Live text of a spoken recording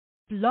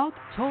Blog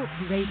Talk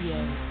Radio.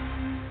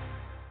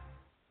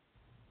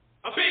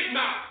 A big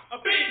mouth, a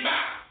big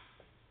mouth.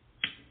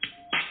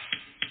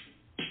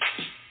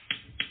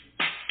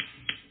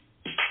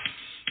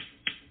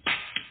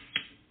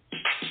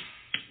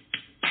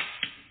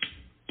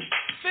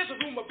 There's a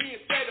rumor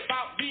being said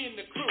about me and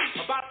the crew,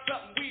 about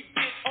something we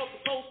did or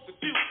supposed to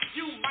do.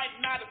 You might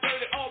not have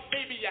heard it, or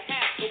maybe you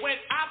have. But when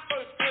I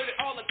first heard it,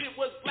 all I did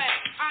was laugh.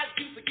 I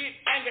used to get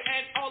angry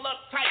and all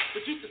uptight,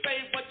 but you can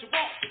say what you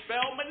want to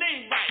spell my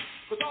name right.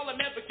 Cause all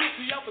I'm ever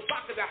guilty of is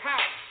rocking the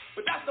house.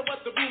 But that's not what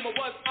the rumor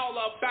was all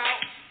about.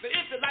 Now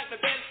if you like me,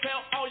 then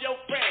tell all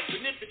your friends.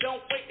 And if you don't,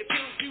 wait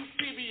until you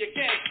see me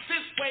again.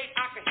 This way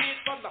I can hear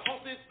it from the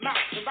horse's mouth.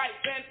 And right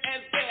then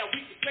and there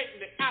we can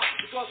straighten it out.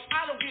 Because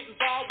I don't get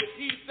involved with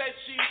he said,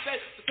 she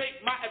said. So take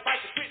my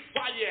advice and quit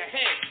while you're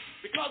ahead.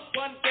 Because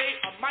one day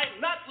I might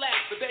not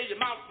last. The day your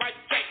mouth right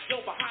check,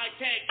 your behind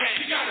can't catch.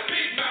 You got a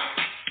big mouth.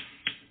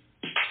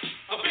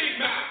 A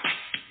big mouth.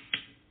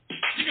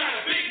 You got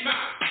a big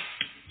mouth.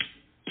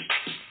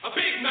 A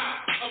big mouth.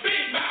 A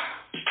big mouth.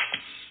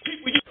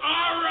 People, you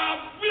are a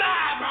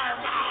blabbermouth.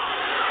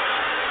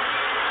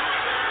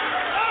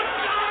 A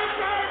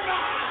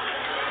blabbermouth.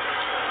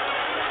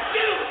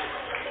 You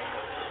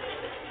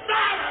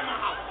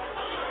blabbermouth.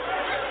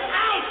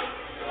 Out.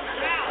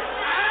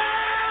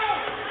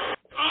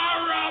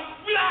 Are a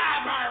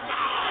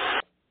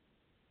blabbermouth.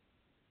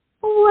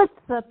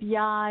 What's up,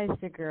 y'all?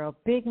 It's your girl,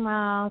 Big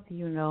Mouth.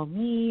 You know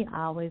me,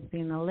 always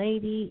being a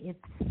lady.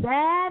 It's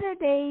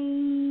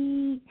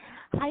Saturday.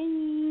 Hi,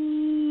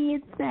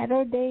 it's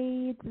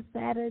Saturday. It's a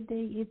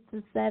Saturday. It's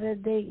a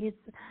Saturday.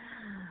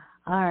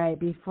 All right,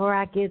 before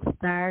I get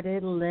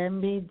started, let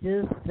me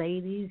just say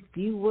these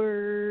few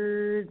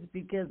words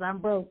because I'm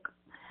broke.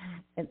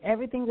 And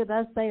everything that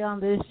I say on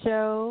this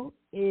show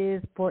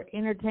is for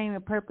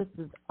entertainment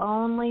purposes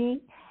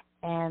only,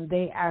 and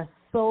they are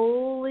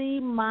solely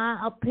my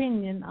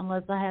opinion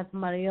unless I have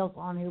somebody else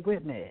on here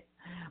with me.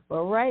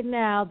 But right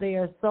now, they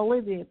are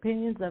solely the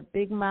opinions of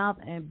Big Mouth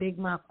and Big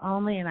Mouth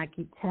only, and I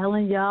keep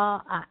telling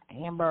y'all I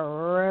am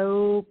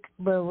broke,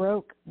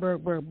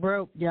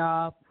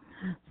 y'all.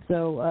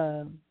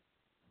 So,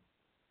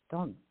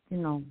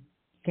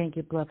 can't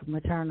get blood from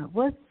maternal.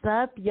 What's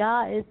up,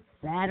 y'all? It's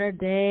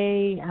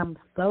Saturday. I'm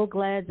so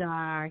glad y'all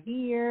are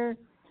here.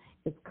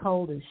 It's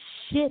cold as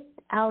shit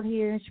out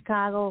here in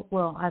Chicago.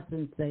 Well, I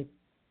shouldn't say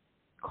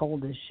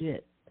cold as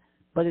shit,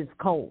 but it's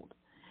cold.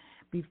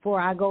 Before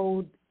I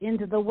go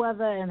into the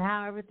weather and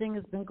how everything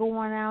has been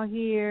going out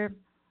here,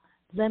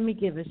 let me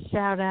give a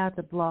shout out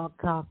to Blog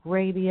Talk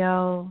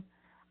Radio.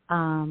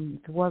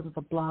 If it wasn't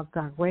for Blog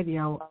Talk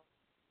Radio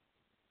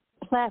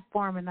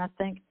platform, and I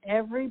thank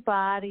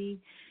everybody.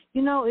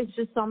 You know, it's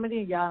just so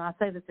many of y'all, and I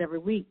say this every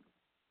week,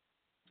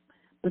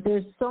 but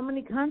there's so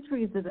many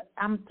countries that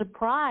I'm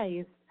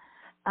surprised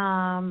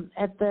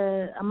at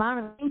the amount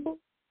of people,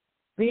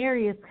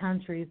 various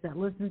countries that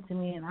listen to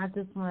me, and I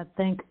just want to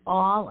thank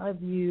all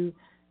of you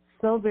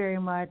so very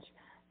much,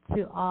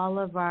 to all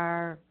of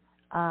our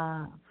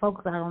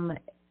folks out on the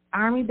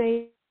Army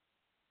bases,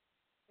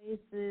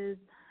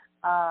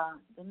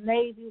 the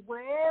Navy,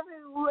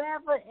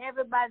 whoever,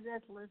 everybody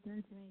that's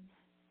listening to me.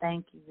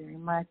 Thank you very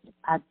much.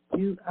 I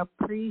do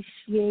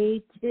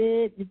appreciate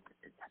it.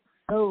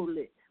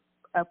 Totally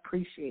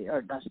appreciate it,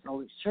 or not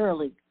slowly,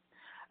 surely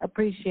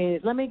appreciate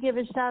it. Let me give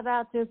a shout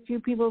out to a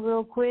few people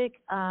real quick.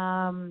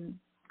 I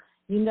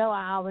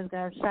always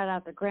got to shout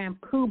out to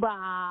Grand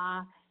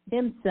Poobah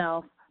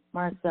himself,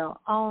 Marcel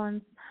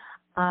Owens.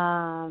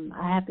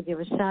 I have to give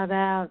a shout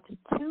out to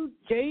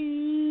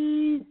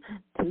 2Gs.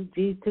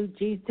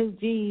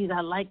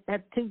 I like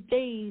that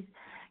 2Gs.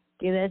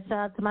 Give that shout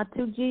out to my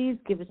 2Gs.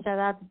 Give a shout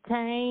out to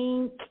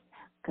Tank,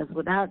 because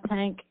without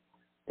Tank,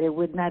 there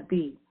would not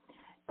be.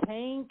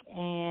 Tank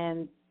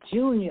and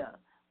Junior.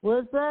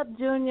 What's up,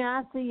 Junior?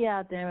 I see you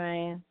out there,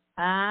 man.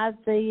 I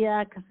see you.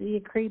 I can see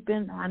you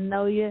creeping. I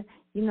know you.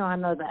 You know I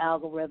know the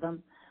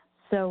algorithm.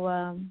 So,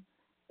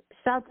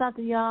 shouts out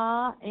to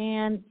y'all.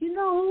 And you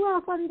know who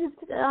else I need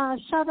to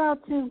shout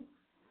out to?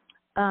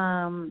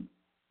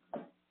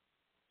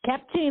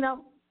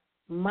 Cappuccino,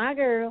 my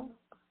girl.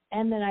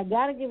 And then I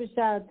got to give a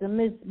shout out to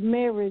Miss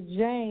Mary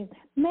Jane.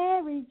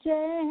 Mary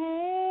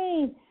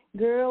Jane.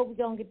 Girl, we're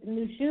going to get the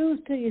new shoes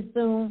to you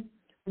soon.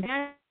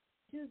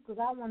 Because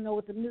I want to know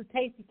what the new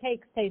tasty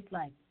cakes taste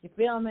like. You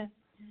feel me?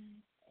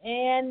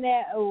 And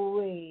that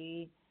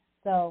way.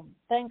 So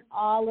thank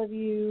all of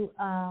you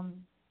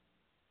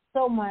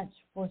so much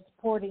for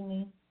supporting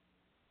me.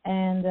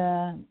 And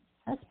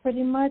that's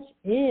pretty much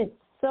it.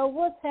 So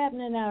what's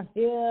happening out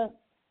here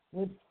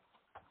with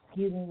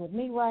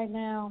me right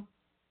now?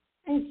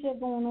 Ain't shit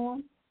going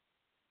on.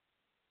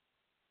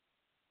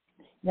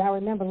 Y'all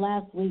remember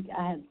last week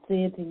I had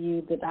said to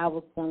you that I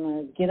was going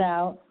to get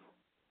out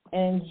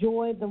and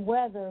enjoy the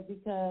weather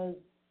because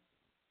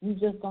you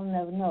just don't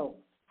never know.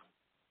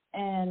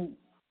 And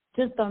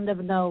just don't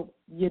never know,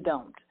 you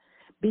don't.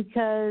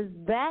 Because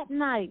that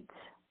night,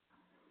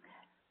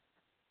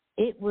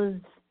 it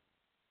went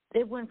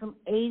from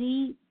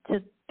 80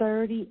 to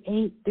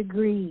 38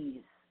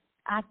 degrees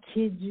I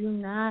kid you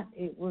not,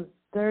 it was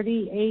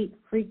 38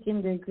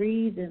 freaking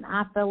degrees, and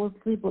I fell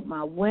asleep with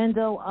my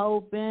window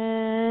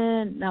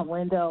open. Not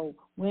window,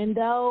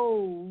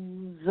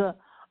 windows,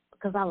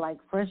 because I like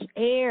fresh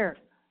air.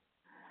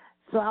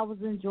 So I was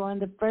enjoying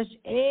the fresh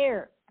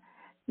air.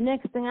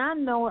 Next thing I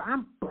know,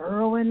 I'm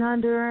burrowing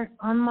under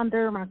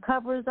my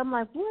covers. I'm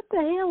like, what the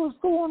hell is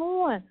going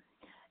on?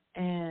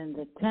 And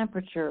the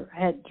temperature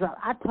had dropped.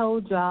 I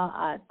told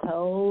y'all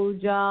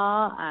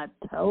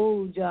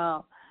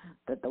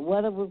that the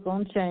weather was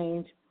going to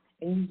change,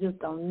 and you just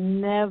don't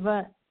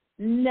never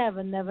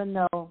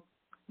know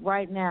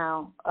right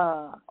now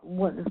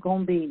what it's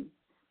going to be.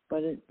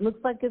 But it looks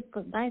like it's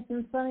nice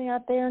and sunny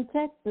out there in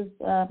Texas.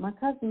 My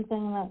cousin's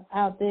hanging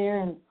out there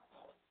and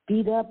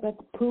beat up at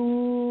the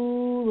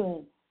pool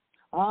and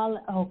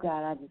all. Oh,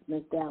 God, I just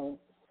miss Dallas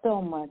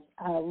so much.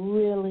 I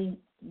really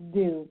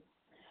do.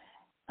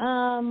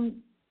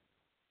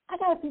 I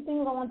got a few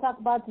things I want to talk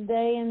about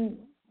today, and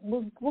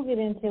we'll get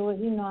into it.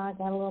 You know, I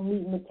got a little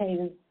meat and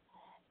potatoes,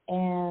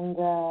 and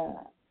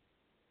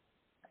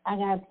I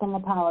got some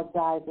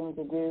apologizing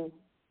to do.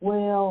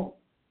 Well,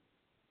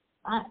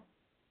 I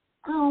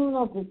don't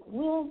know if it's,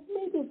 well,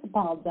 maybe it's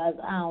apologize.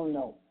 I don't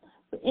know.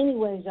 But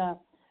anyways,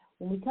 y'all,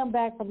 when we come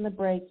back from the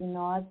break, you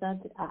know,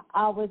 I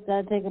always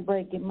got to take a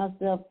break, get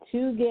myself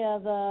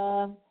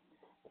together,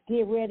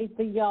 get ready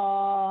for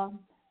y'all.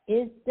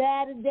 It's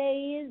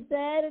Saturday.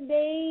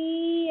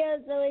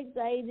 I'm so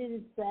excited.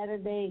 It's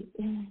Saturday.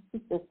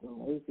 It's just a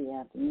lazy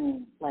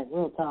afternoon, like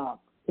real talk.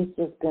 It's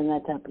just been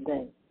that type of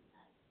day.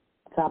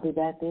 So I'll be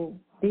back there.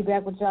 Be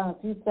back with y'all in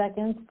a few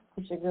seconds.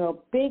 It's your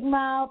girl, Big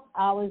Mouth,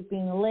 always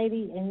being a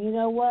lady. And you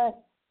know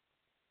what?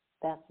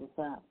 That's what's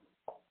up.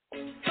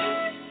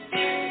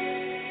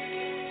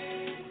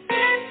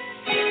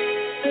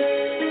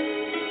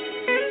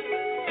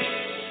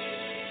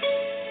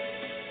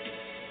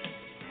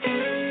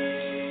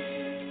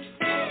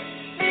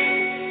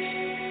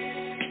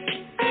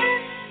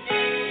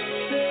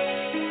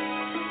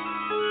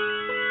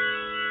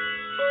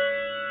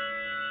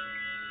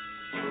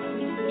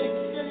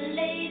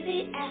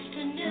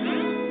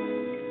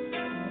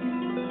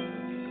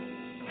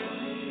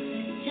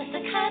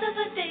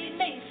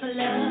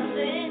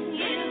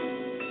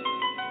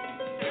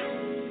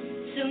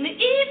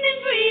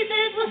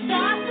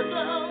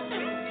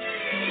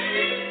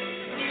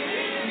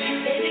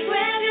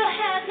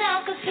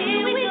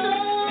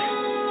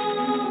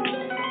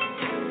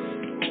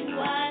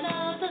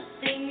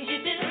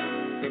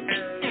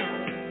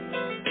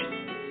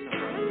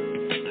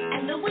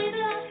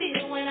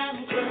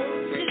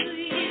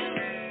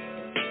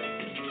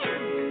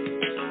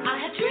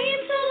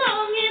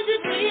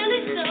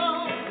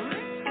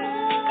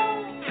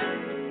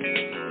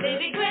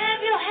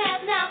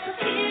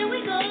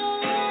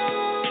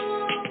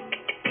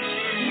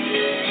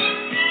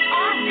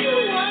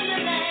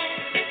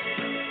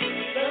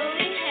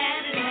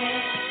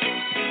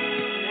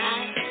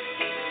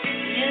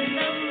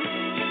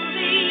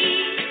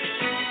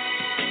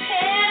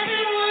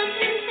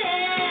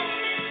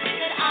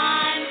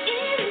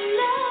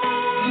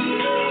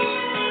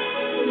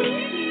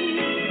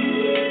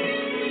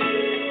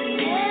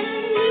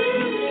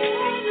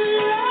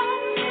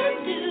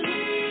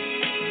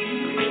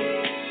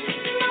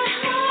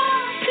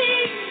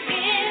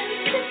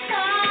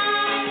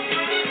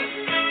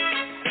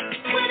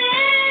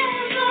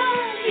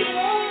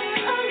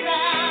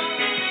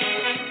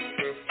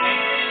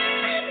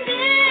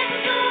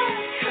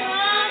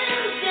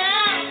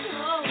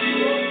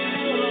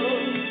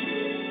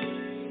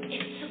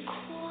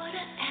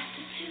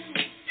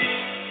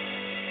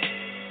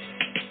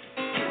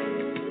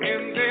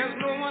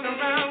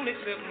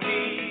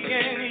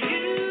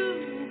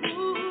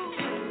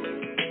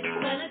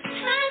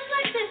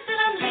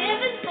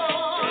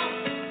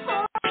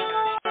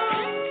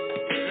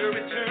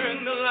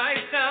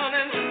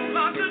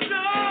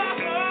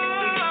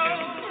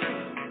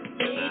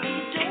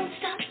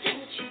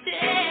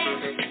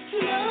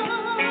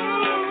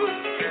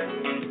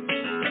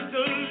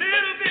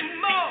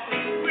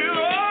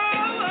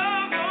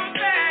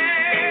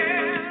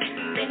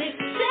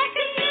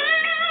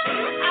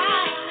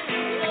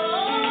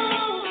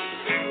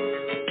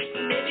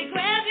 Baby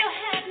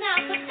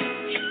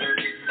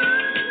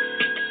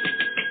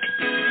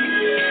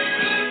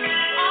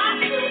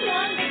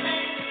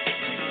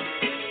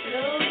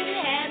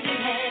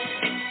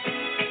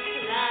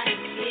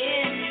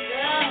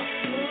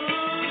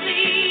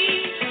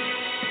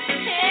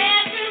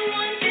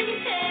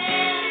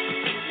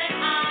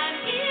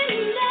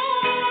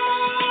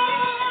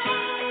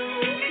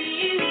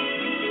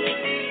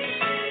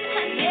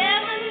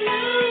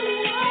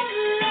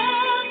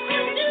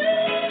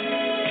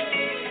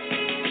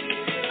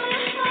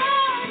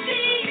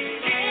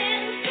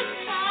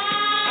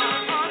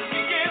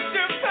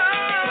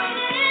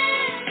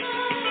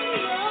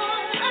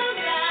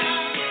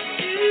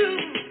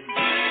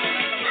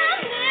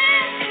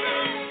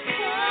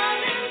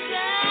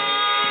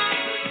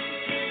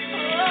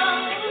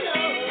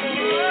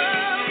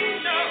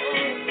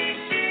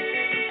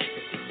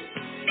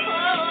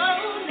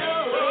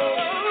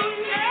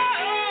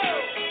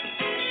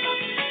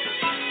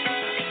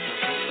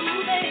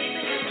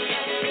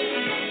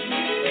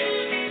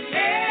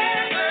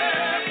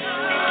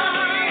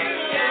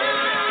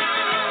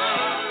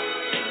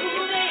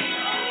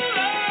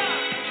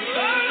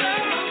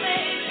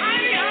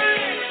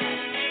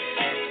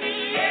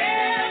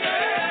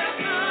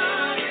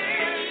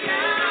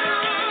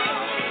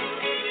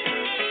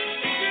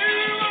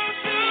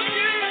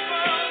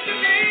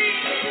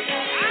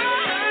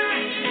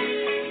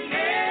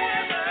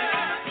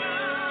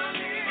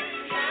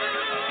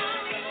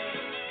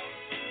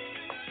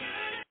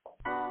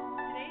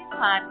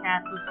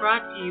podcast was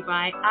brought to you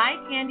by Eye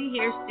Candy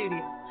Hair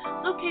Studio,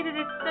 located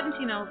at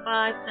 1705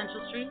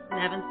 Central Street in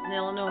Evanston,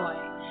 Illinois.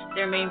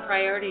 Their main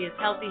priority is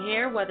healthy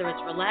hair, whether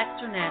it's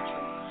relaxed or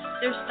natural.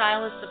 Their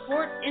stylists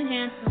support,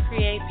 enhance, and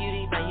create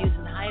beauty by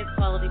using the highest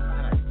quality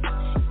products.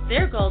 It's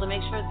their goal to make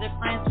sure that their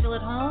clients feel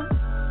at home,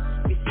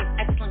 receive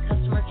excellent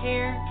customer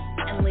care,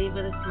 and leave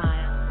with a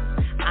smile.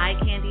 Eye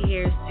Candy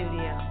Hair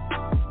Studio.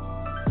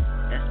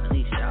 That's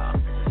Manish, y'all.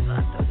 I just thought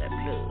I'd throw that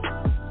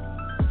plug.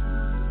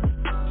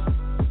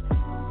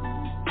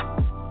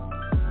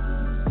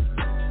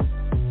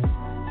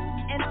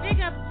 And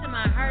big up to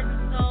my heart and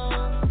soul,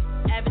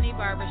 Ebony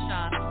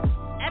Barbershop.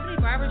 Ebony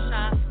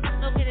Barbershop,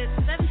 located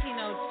at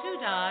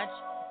 1702 Dodge,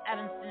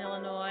 Evanston,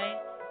 Illinois,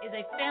 is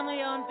a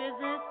family-owned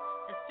business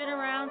that's been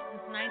around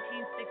since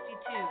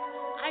 1962.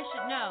 I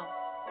should know.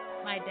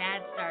 My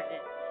dad started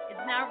it.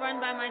 It's now run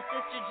by my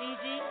sister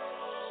Gigi,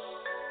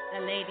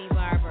 the lady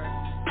barber.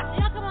 So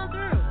y'all come on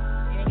through.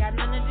 You ain't got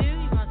nothing to do.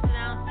 You want to sit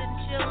down, sit and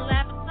chill, and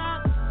laugh and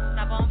talk?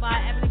 Stop on by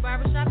Ebony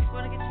Barbershop. If you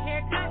want to get your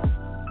hair cut,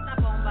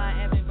 stop on by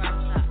Ebony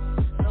Barbershop.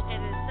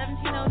 Located at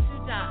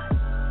 1702 Dodge.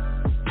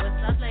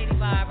 What's up, lady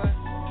barber?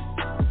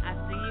 I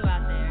see you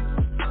out there.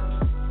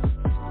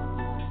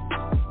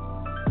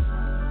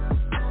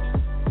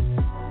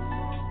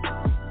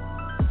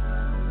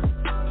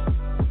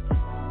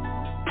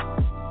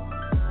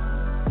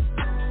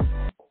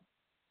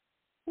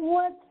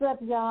 What's up,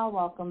 y'all?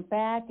 Welcome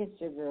back. It's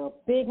your girl,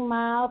 Big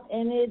Mouth,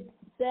 and it's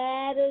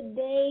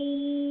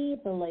Saturday,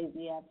 the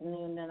lazy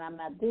afternoon, and I'm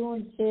not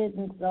doing shit,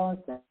 and so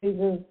instead of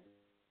just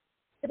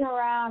sitting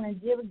around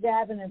and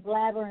jibber-jabbing and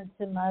blabbering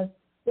to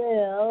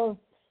myself,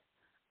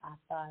 I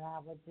thought I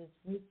would just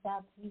reach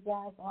out to you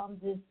guys on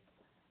this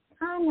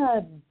kind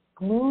of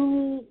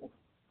gloomy,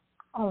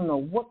 I don't know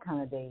what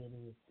kind of day it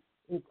is.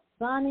 It's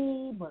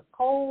sunny but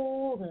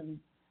cold, and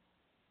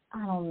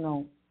I don't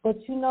know.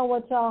 But you know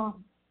what, y'all?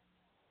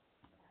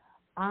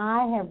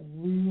 I have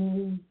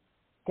really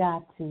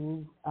got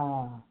to,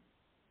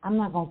 I'm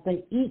not going to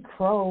say eat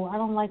crow. I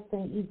don't like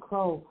saying eat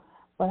crow.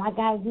 But I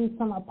got to do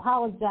some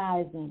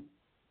apologizing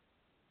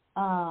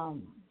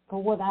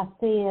for what I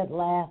said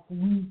last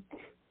week,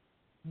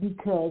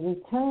 because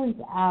it turns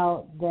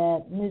out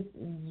that Miss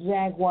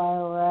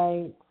Jaguar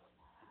Wright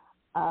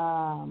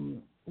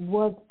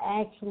was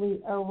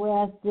actually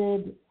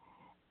arrested,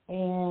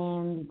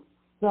 and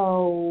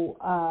so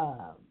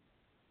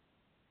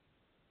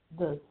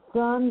the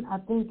son, I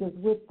think, is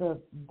with the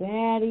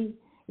daddy.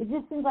 It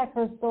just seems like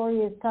her story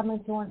is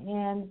coming to an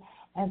end,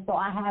 and so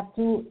I have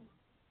to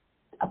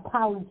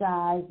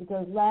apologize,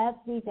 because last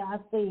week I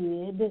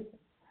said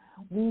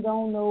we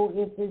don't know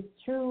if it's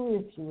true,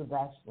 if she was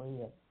actually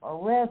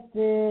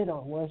arrested,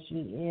 or was she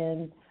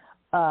in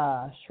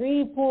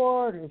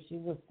Shreveport, or she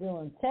was still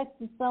in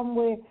Texas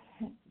somewhere.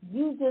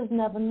 You just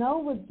never know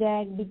with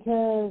Jag,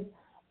 because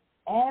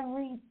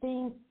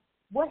everything,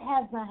 what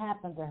has not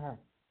happened to her?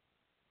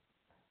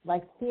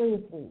 Like,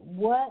 seriously,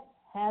 what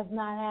has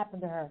not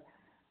happened to her?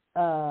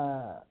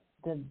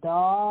 The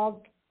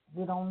dog,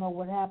 we don't know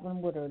what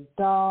happened with her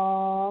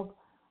dog.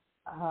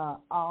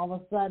 All of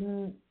a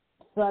sudden,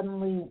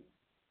 suddenly,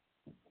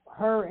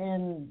 her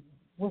and,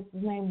 what's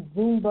his name,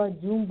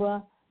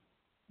 Jumba,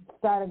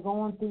 started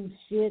going through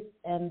shit,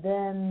 and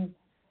then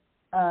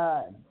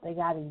they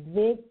got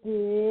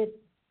evicted.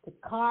 The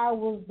car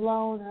was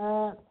blown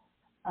up.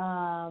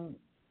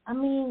 I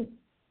mean,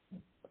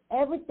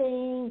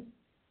 everything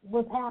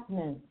was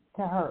happening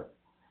to her.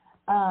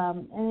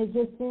 And it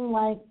just seemed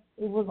like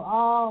it was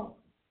all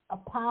a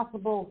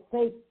possible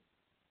fake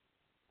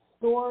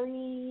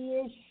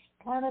story-ish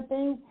kind of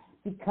thing,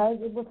 because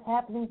it was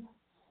happening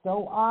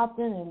so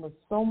often and with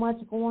so much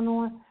going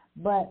on.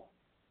 But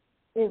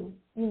it,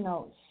 you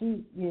know,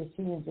 she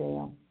in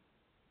jail.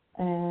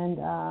 And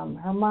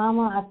her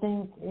mama, I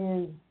think,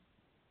 is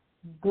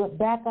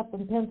back up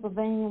in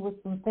Pennsylvania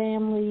with some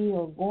family,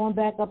 or going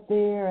back up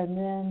there. And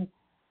then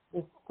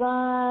the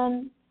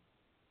son,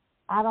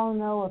 I don't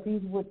know if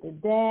he's with the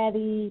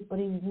daddy, but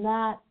he's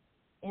not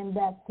in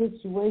that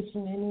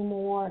situation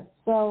anymore.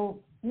 So,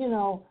 you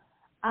know,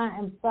 I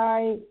am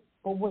sorry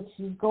for what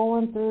she's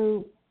going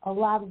through. A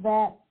lot of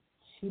that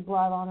she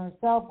brought on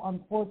herself,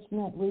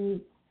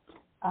 unfortunately.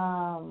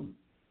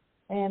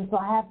 And so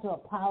I have to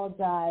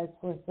apologize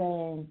for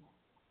saying,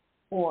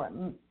 or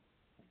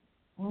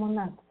I'm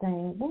not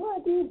saying, well, I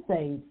did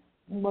say,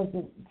 was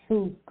it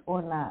truth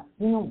or not?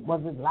 You know,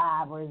 was it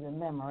live or is it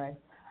memory?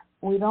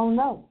 We don't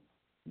know.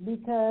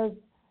 Because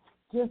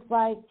just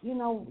like, you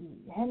know,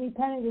 Henny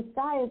Penny, the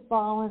sky is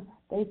falling,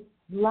 they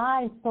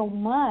lie so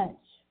much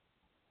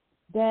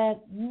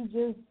that you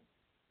just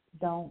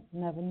don't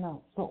never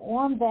know. So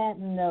on that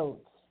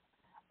note,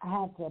 I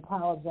have to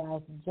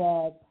apologize to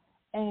Jag.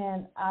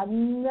 And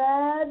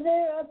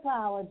another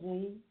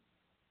apology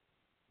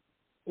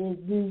is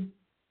due,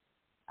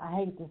 I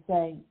hate to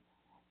say,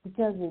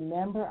 because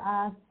remember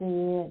I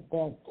said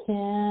that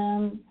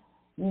Kim,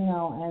 you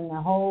know, and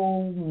the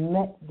whole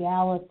Met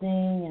Gala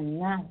thing and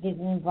not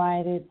getting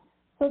invited.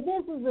 So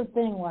this is the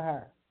thing with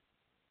her.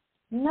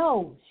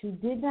 No, she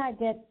did not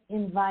get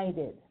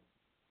invited.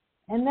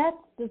 And that's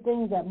the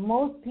thing that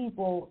most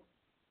people,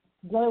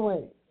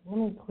 wait, let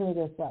me clear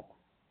this up.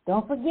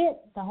 Don't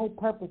forget the whole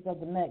purpose of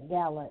the Met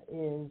Gala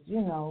is,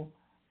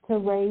 to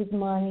raise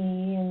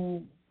money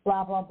and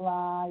blah, blah,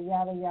 blah,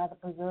 yada, yada,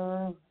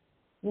 preserve,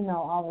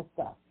 all this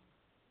stuff.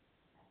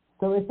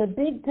 So it's a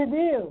big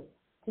to-do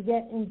to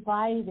get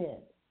invited.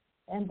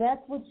 And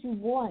that's what you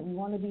want. You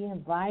want to be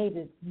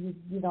invited,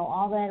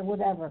 all that,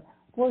 whatever.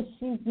 Well,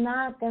 she's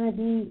not going to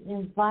be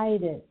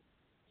invited.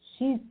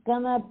 She's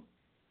going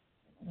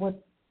to,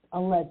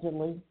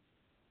 allegedly,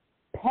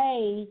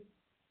 pay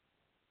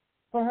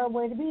for her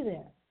way to be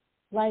there.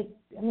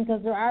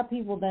 Because there are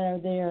people that are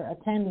there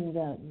attending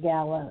the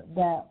gala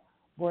that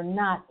were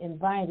not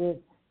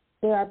invited.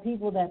 There are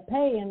people that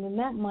pay, and then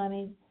that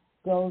money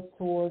goes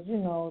towards,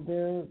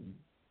 their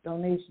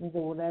donations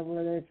or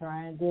whatever they're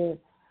trying to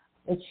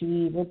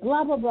achieve, or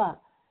blah, blah, blah.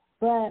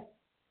 But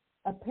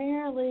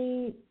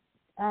apparently,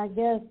 I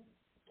guess,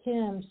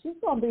 Kim, she's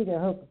going to be there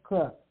hook or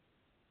crook.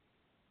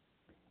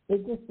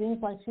 It just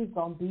seems like she's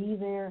going to be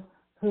there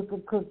hook or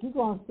crook. You're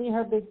going to see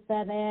her big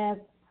fat ass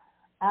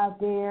out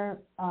there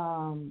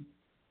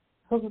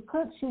hook or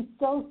crook. She's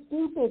so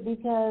stupid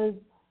because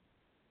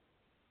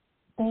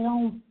they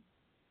don't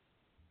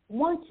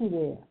want you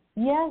there.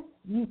 Yes,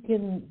 you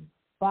can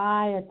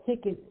buy a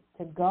ticket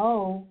to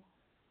go,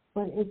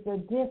 but it's a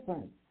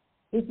difference.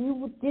 If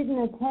you didn't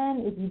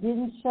attend, if you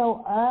didn't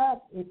show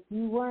up, if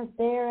you weren't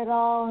there at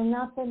all or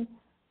nothing,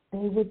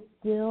 they would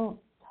still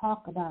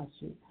talk about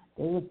you.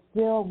 They would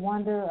still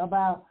wonder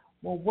about,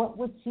 well, what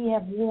would she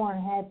have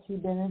worn had she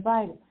been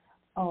invited?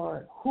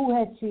 Or who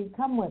had she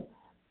come with?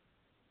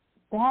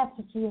 That's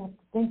what you have to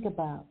think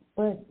about.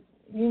 But,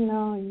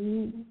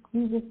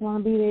 you just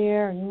want to be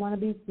there and you want to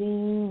be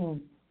seen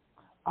and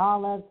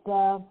all that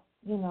stuff.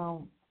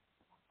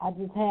 I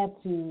just had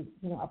to,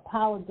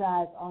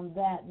 apologize on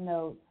that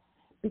note.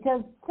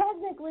 Because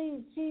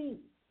technically she's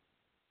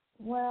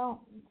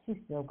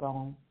still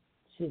going.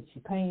 She's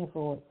paying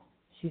for it.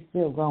 She's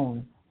still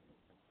going.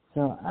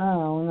 So I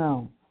don't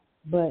know.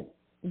 But,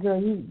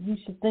 girl, you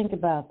should think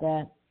about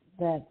that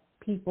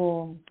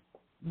people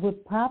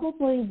would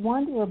probably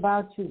wonder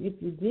about you if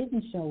you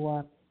didn't show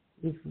up,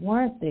 if you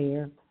weren't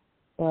there.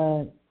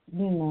 But,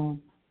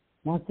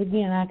 once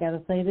again, I got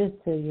to say this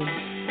to you.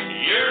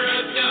 You're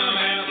a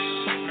dumbass.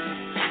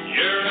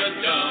 You're a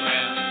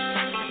dumbass.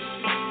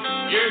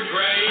 You're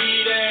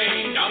grade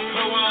A,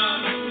 number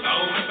one,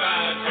 bona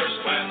fide first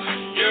class.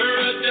 You're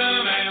a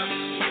dumbass.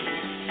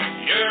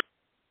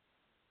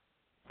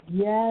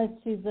 Yes,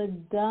 she's a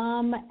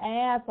dumb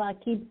ass. I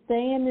keep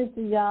saying this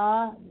to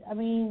y'all.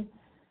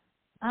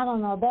 I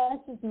don't know.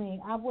 That's just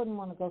me. I wouldn't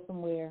want to go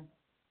somewhere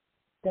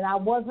that I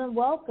wasn't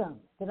welcome,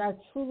 that I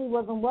truly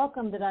wasn't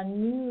welcome, that I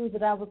knew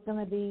that I was going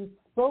to be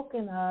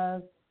spoken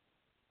of,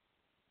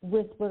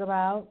 whispered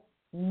about,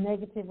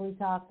 negatively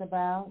talked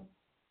about,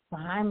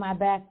 behind my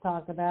back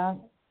talked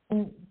about,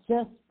 and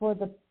just for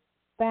the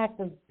fact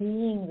of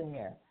being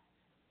there.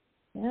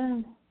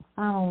 Yeah,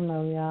 I don't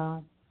know,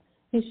 y'all.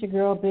 It's your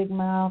girl, Big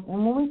Mouth.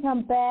 And when we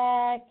come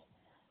back,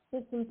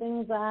 there's some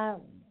things I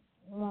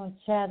want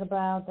to chat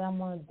about that I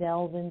want to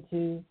delve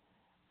into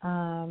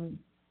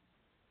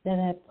that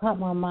have caught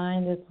my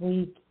mind this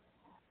week.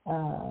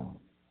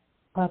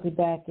 Probably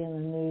back in the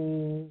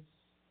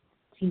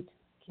news,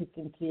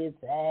 kicking kids'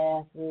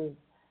 asses,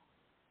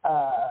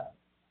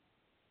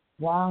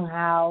 wrong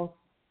house,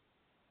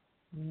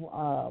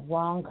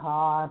 wrong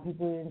car,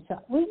 people in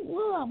shop.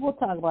 We'll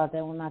talk about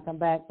that when I come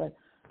back, but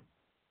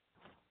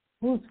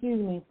excuse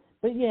me.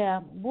 But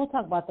yeah, we'll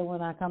talk about that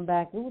when I come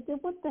back. What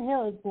the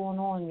hell is going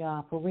on,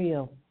 y'all, for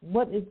real?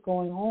 What is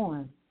going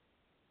on?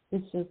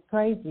 It's just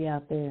crazy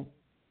out there.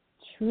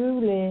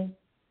 Truly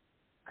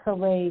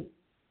cray.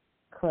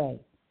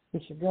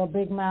 It's your girl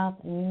Big Mouth,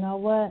 and you know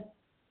what?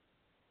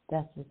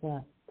 That's what's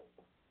up.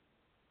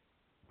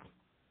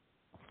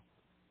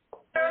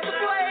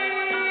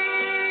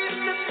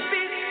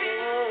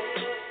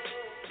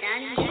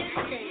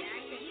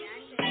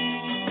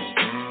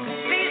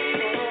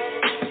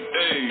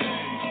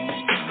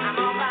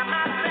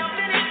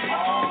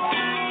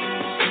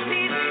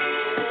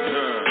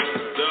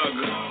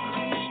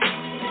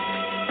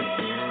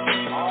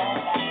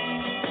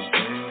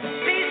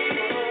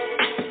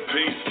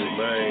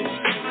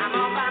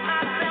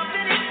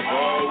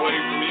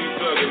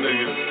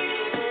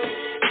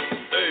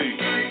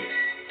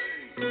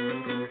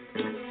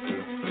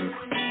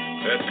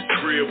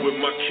 With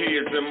my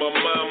kids and my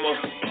mama,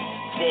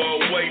 far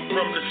away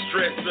from the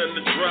stress and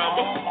the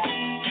drama.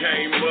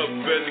 Came up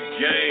in the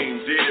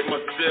game, did it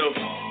myself.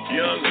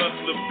 Young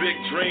hustler, big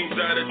dreams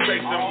out of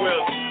chasing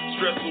wealth.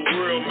 Stressful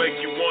world make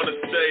you wanna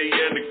stay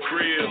in the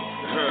crib.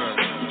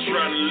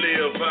 Trying to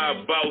live how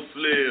a boss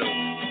lives.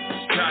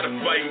 Tired of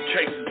fighting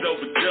cases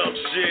over dumb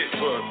shit.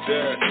 Fuck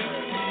that.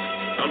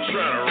 I'm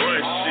trying to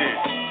run shit.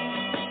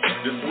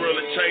 This world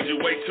is changing,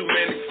 way too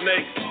many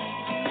snakes.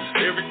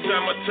 Every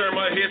time I turn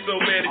my head, so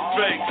many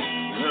fakes.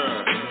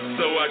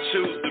 So I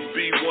choose to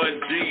be one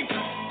deep,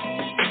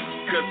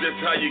 'cause that's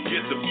how you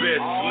get the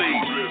best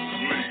sleep.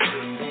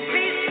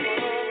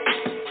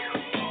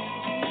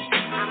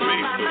 Peace.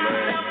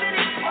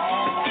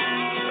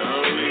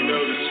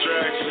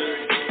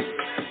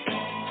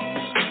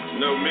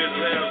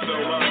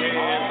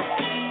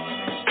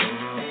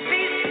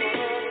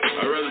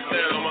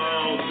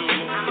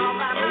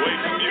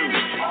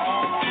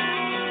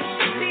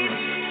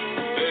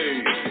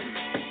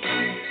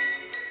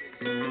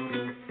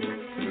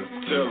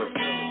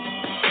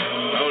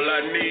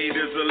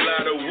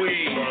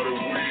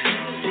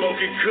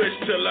 kush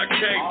till I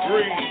can't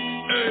breathe.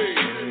 Hey,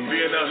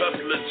 being a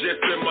hustler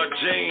just in my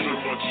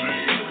jeans.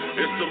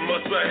 It's a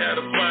must, I had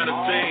to find a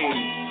thing.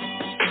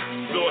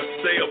 So I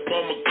stay up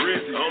on my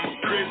grizzly.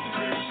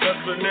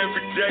 Hustling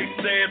every day,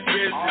 staying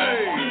busy.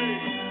 Hey,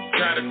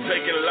 tired of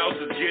taking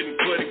losses, getting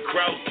put in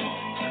crouches.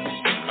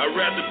 I'd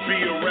rather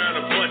be around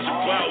a bunch of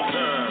bouts,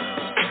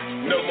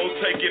 No more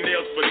taking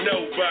L's for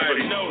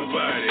nobody.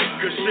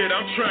 Cause shit,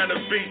 I'm trying to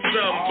be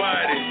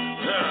somebody.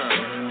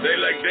 They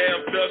like,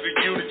 damn, thugger,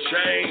 you to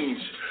change.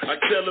 I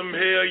tell them,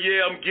 hell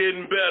yeah, I'm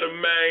getting better,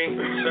 man.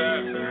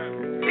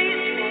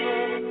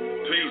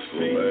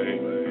 Peaceful,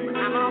 man.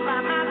 I'm all by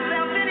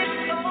myself and it's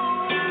so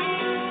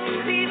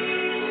peaceful.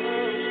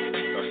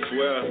 I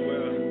swear.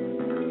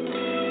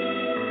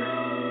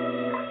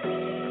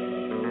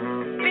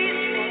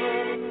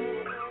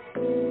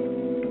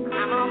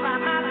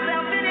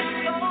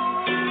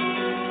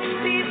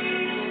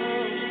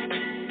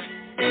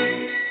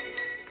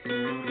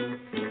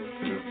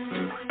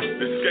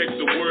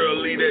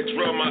 That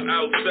drama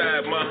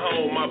outside my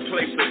home, my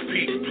place of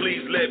peace,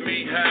 please let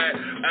me hide.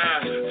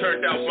 I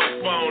turned out my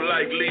phone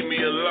like leave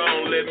me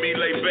alone. Let me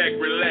lay back,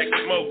 relax,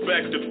 smoke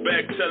back to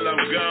back till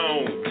I'm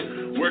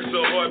gone. Work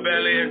so hard,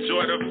 barely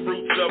enjoy the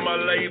fruits of my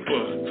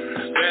labor.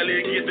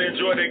 Barely get to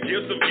enjoy the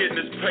gifts of getting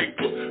this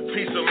paper.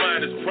 Peace of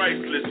mind is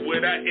priceless,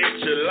 without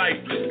it you're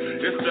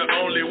lifeless. It's the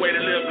only way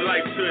to live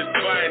life to its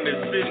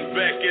finest. Sitting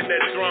back in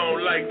that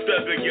throne like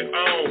thugger you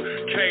own.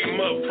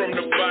 Came up from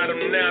the bottom,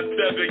 now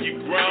thugger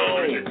you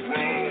grown.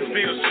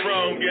 Still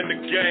strong in the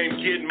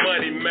game, getting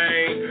money,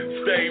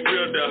 man. Stay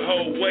real the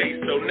whole way,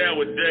 so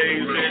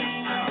nowadays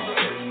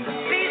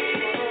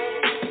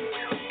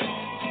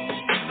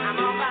I'm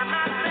all by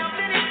myself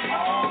and it's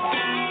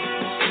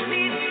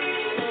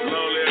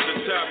lonely at the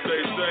top,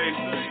 they say.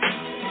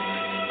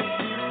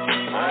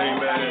 I ain't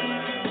mad.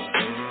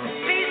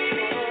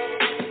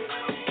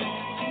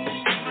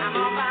 I'm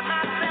all by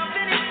myself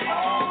and it's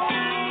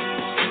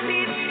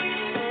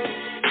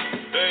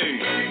hey,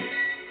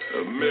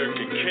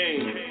 American King.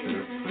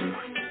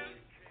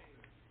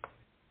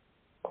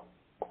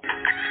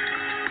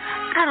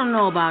 I don't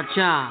know about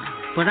y'all,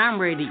 but I'm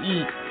ready to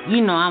eat.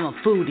 You know I'm a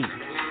foodie.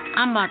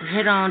 I'm about to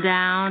head on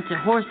down to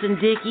Horse and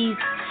Dickie's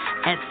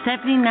at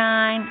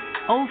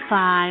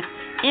 7905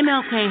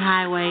 MLK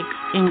Highway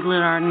in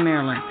Glenarden,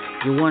 Maryland.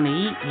 You want to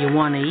eat? You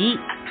want to eat?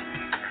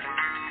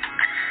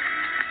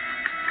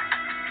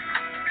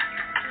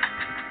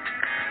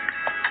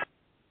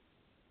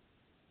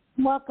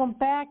 Welcome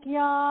back,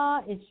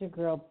 y'all. It's your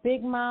girl,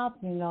 Big Mouth.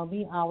 You know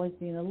me, always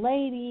being a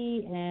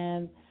lady.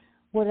 And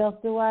what else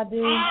do I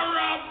do?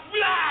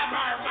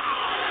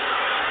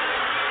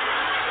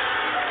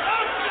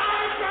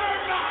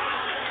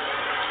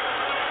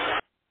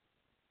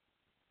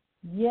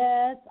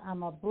 Yes,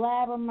 I'm a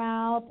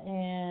blabbermouth,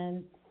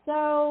 and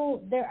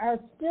so there are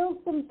still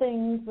some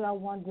things that I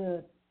want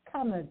to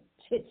kind of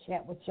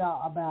chit-chat with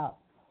y'all about.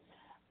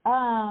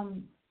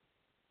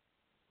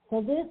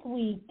 So this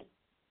week,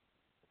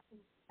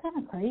 kind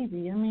of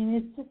crazy. I mean,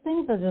 it's just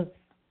things are just,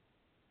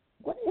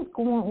 what is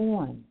going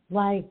on?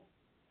 Like,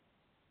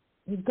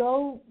 you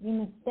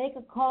mistake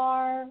a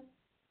car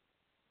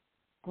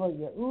for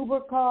your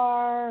Uber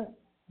car,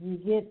 you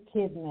get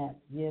kidnapped.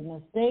 You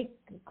mistake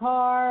a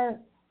car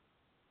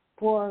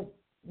for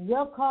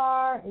your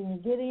car, and you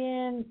get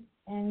in,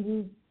 and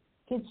you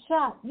get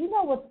shot. You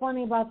know what's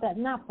funny about that?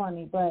 Not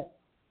funny, but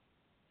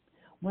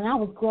when I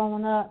was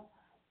growing up,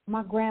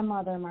 my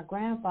grandmother and my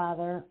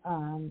grandfather,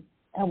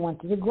 I went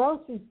to the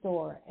grocery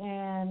store,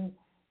 and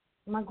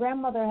my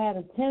grandmother had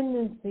a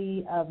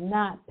tendency of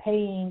not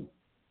paying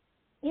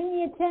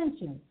any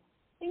attention.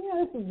 You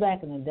know, this was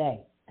back in the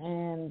day,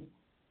 and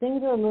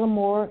things are a little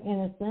more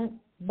innocent,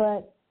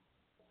 but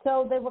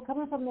so they were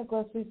coming from the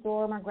grocery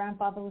store. My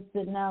grandfather was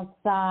sitting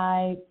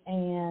outside,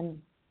 and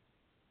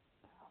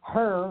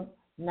her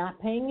not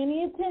paying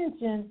any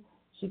attention,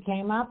 she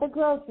came out the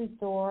grocery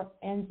store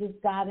and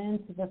just got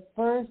into the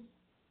first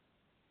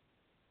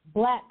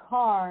black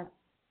car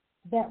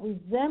that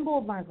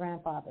resembled my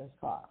grandfather's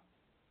car.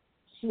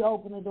 She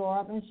opened the door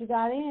up, and she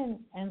got in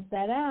and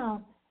sat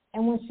down,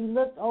 and when she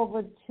looked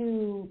over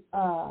to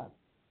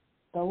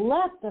the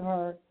left of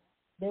her,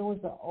 there was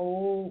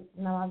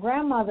my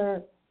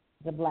grandmother,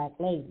 the black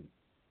lady.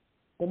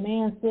 The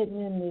man sitting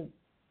in the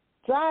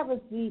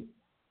driver's seat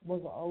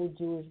was an old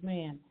Jewish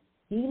man.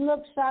 He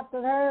looked shocked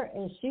at her,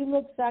 and she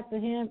looked shocked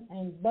at him,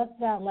 and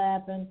busted out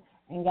laughing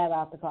and got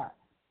out the car.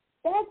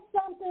 That's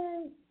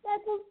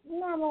a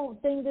normal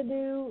thing to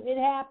do. It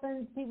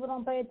happens. People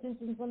don't pay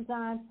attention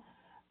sometimes.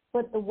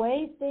 But the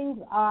way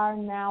things are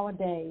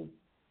nowadays,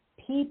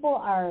 people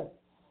are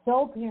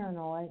so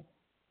paranoid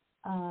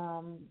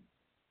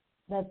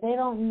that they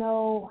don't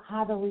know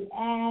how to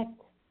react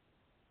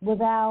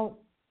without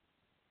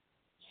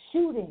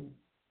shooting,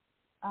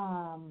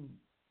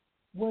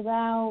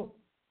 without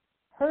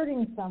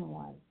hurting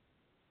someone,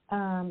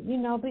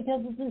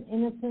 because it's an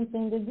innocent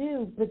thing to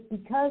do. But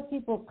because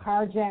people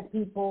carjack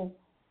people,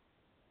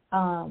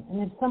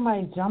 and if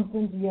somebody jumps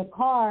into your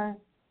car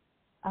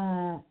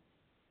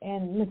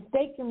and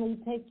mistakenly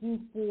take you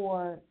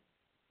for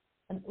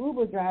an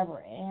Uber driver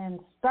and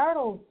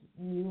startles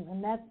you,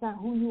 and that's not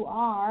who you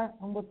are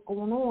and what's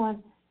going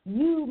on,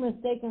 you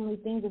mistakenly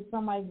think that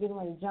somebody's getting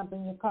ready to jump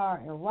in your car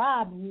and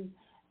rob you.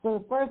 So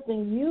the first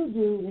thing you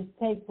do is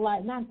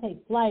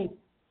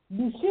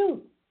you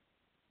shoot.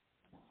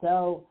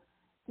 So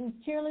these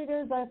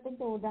cheerleaders, I think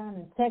they were down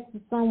in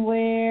Texas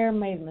somewhere,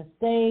 made a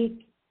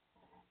mistake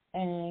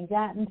and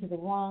got into the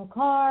wrong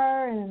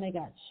car, and then they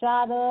got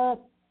shot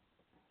up.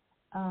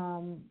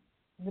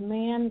 The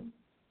man,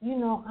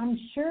 I'm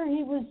sure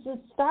he was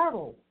just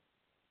startled,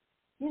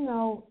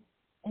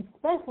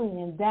 especially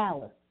in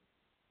Dallas.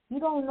 You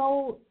don't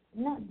know,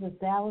 not just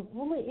Dallas,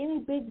 really any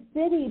big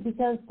city,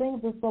 because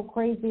things are so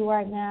crazy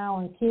right now,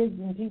 and kids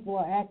and people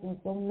are acting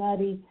so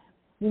nutty.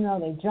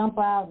 They jump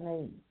out and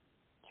they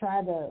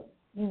try to,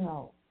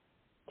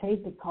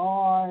 take the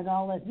car and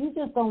all that. You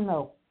just don't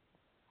know.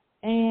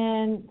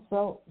 And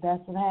so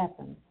that's what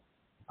happened,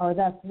 or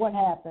that's what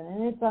happened.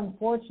 And it's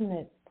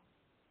unfortunate,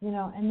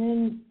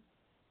 and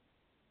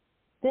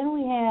then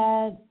we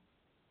had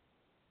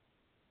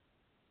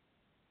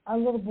a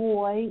little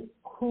boy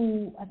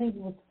who, I think he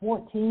was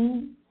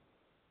 14.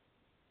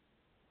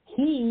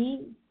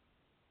 He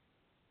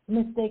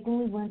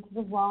mistakenly went to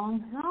the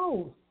wrong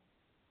house.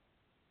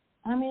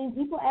 I mean,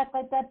 people act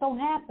like that don't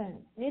happen.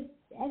 It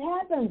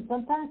happens.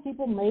 Sometimes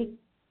people make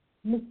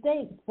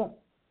mistakes, but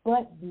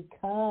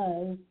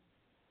because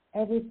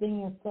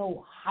everything is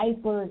so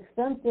hyper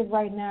expensive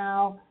right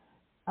now,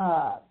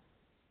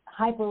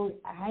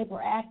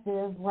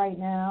 hyperactive right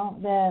now,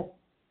 that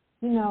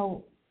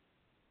you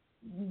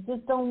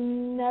just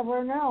don't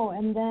never know.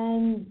 And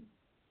then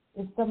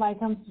if somebody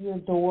comes to your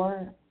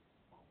door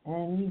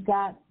and you've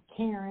got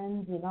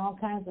Karens and all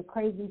kinds of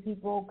crazy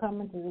people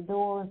coming to the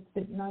door,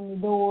 spitting on your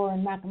door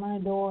and knocking on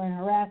your door and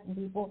harassing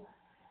people,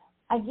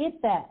 I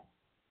get that.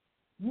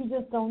 You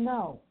just don't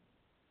know.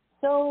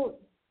 So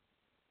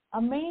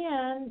a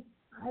man,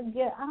 I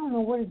don't know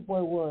where this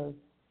boy was,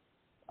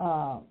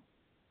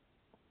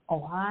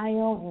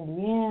 Ohio,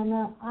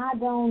 Indiana, I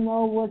don't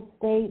know what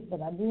state,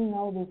 but I do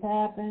know this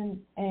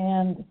happened,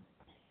 and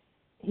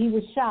he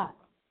was shot.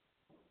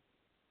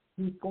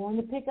 He's going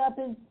to pick up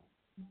his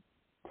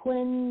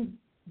twin,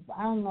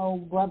 I don't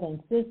know, brother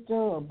and sister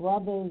or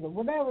brothers or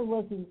whatever it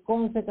was. He was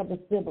going to pick up his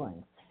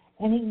siblings,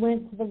 and he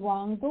went to the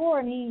wrong door,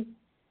 and he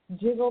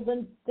jiggled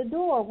the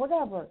door,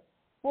 whatever.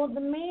 Well, the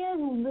man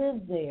who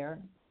lives there,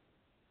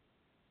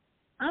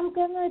 I'm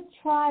going to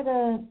try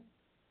to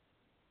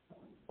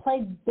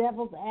play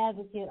devil's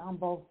advocate on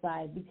both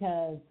sides,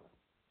 because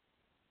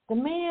the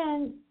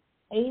man,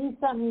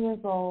 80-something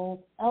years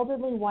old,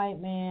 elderly white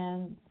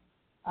man,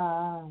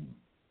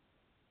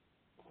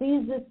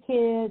 sees this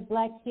kid,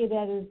 black kid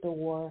at his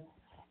door,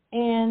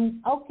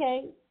 and,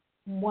 okay,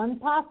 one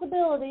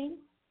possibility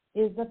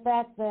is the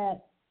fact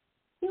that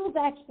he was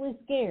actually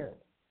scared.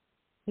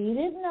 He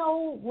didn't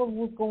know what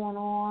was going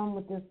on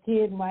with this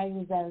kid and why he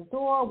was at his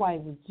door, why he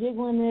was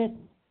jiggling it.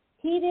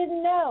 He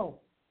didn't know.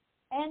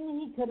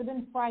 And he could have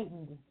been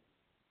frightened.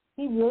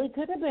 He really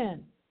could have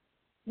been.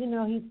 He's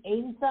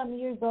 80-something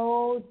years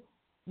old.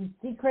 You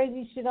see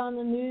crazy shit on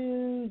the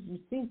news. You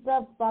see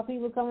stuff about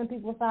people coming to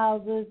people's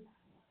houses.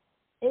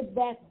 If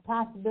that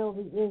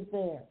possibility is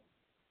there.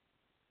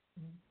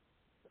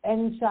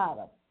 And he shot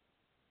him.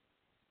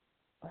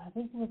 But I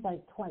think it was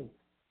like twice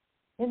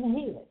in the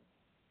head.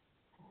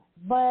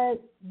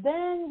 But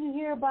then you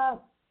hear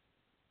about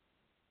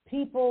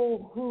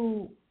people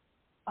who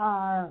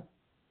are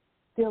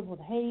filled with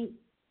hate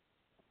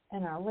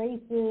and are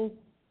racist,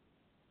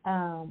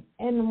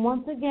 and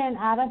once again,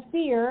 out of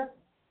fear,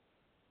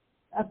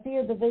 a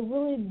fear that they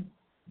really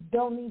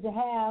don't need to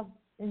have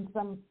in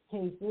some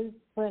cases,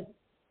 but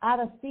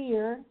out of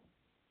fear,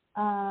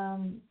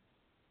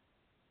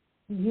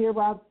 you hear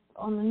about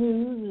on the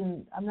news,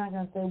 and I'm not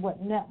going to say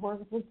what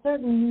networks, but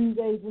certain news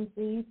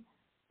agencies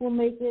will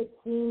make it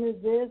seem as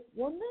if,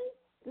 well,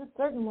 there's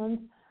certain ones,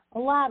 a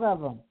lot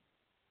of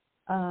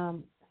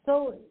them.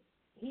 So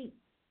he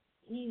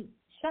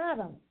shot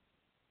him.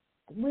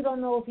 We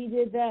don't know if he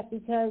did that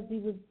because he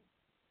was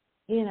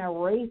in a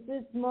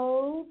racist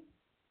mode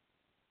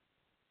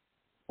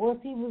or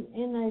if he was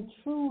in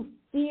a true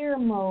fear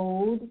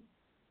mode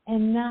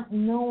and not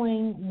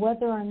knowing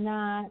whether or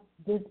not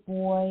this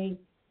boy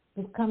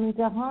was coming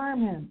to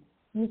harm him.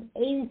 He was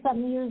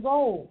 80-something years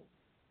old.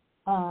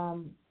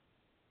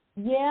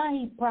 Yeah,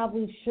 he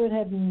probably should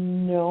have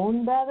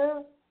known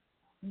better,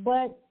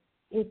 but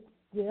it's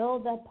still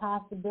that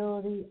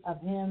possibility of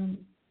him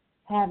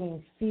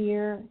having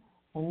fear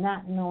and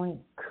not knowing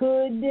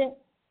could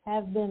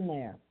have been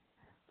there.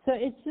 So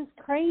it's just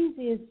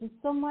crazy. It's just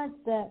so much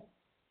that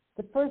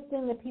the first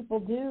thing that people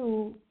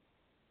do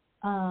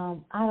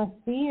out of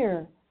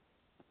fear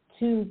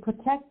to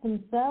protect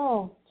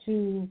themselves,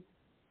 to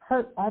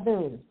hurt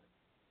others.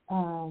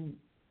 And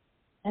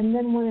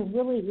then when it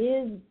really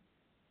is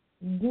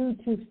due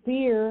to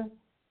fear,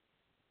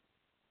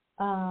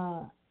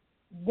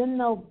 then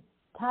they'll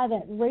tie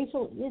that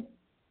racial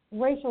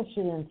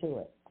shit into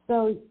it.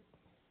 So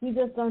you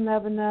just don't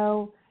ever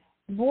know.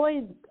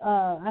 Boy's,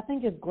 I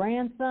think his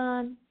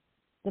grandson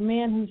the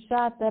man who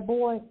shot that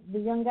boy, the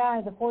young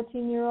guy, the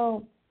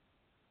 14-year-old,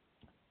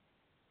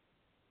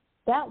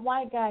 that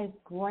white guy's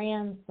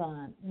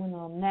grandson went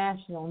on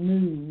national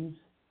news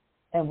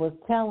and was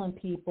telling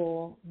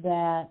people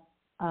that,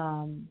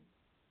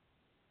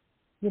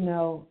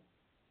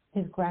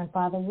 his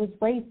grandfather was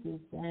racist,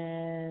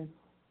 and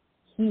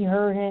he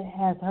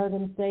has heard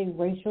him say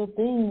racial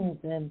things.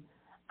 And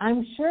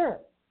I'm sure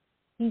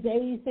he's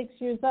 86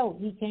 years old.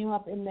 He came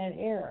up in that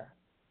era,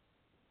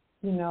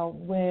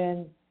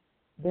 when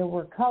there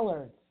were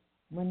colors,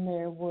 when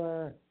there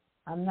were,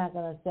 I'll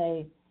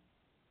say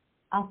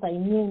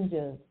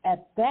ninjas.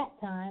 At that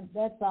time,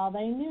 that's all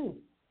they knew.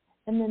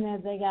 And then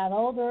as they got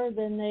older,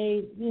 then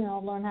they,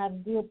 learned how to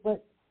deal.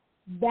 But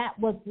that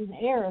was an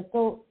era.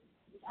 So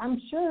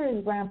I'm sure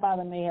his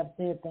grandfather may have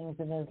said things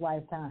in his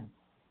lifetime.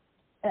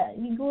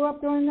 He grew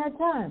up during that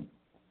time.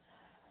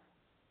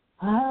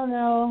 I don't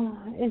know.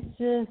 It's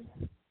just,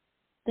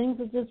 things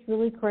are just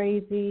really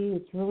crazy.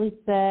 It's really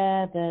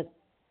sad that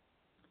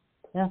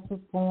that's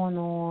what's going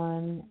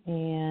on.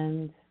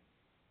 And,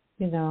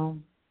 I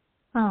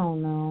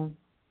don't know.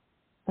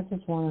 I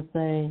just want to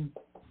say,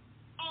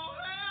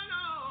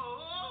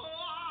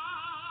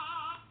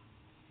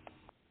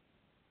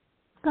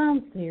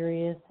 I'm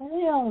serious.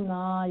 Hell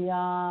no,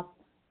 y'all.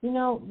 You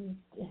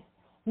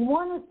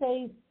want to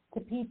say to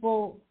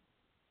people,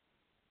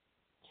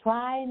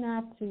 try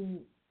not to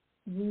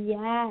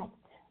react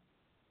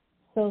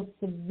so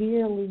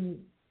severely,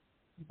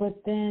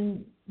 but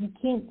then you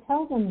can't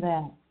tell them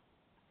that,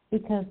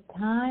 because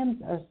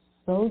times are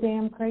so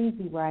damn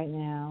crazy right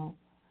now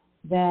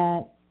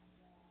that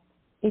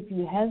if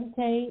you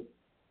hesitate,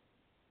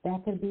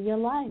 that could be your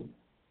life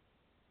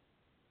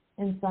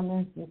in some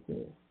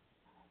instances.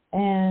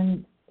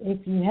 And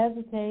if you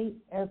hesitate,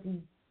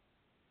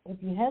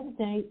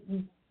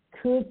 you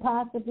could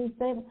possibly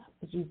save it,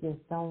 but you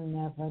just don't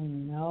never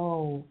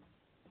know.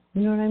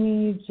 You know what I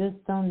mean? You just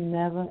don't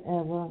never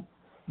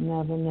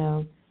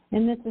know.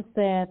 And it's a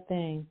sad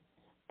thing.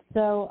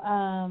 So,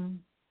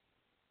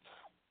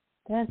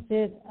 that's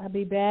it. I'll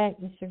be back.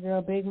 It's your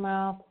girl, Big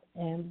Mouth.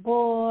 And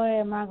boy,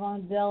 am I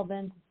going to delve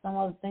into some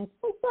other things.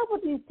 What's up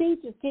with these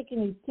teachers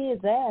kicking these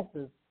kids'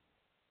 asses?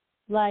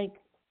 Like,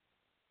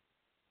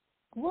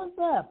 what's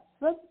up?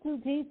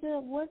 Substitute teacher,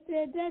 what's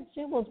that? That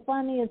shit was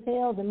funny as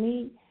hell to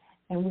me.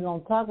 And we're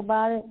going to talk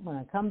about it when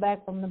I come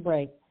back from the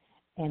break.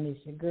 And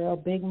it's your girl,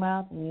 Big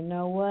Mouth. And you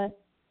know what?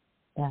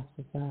 That's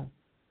what's up.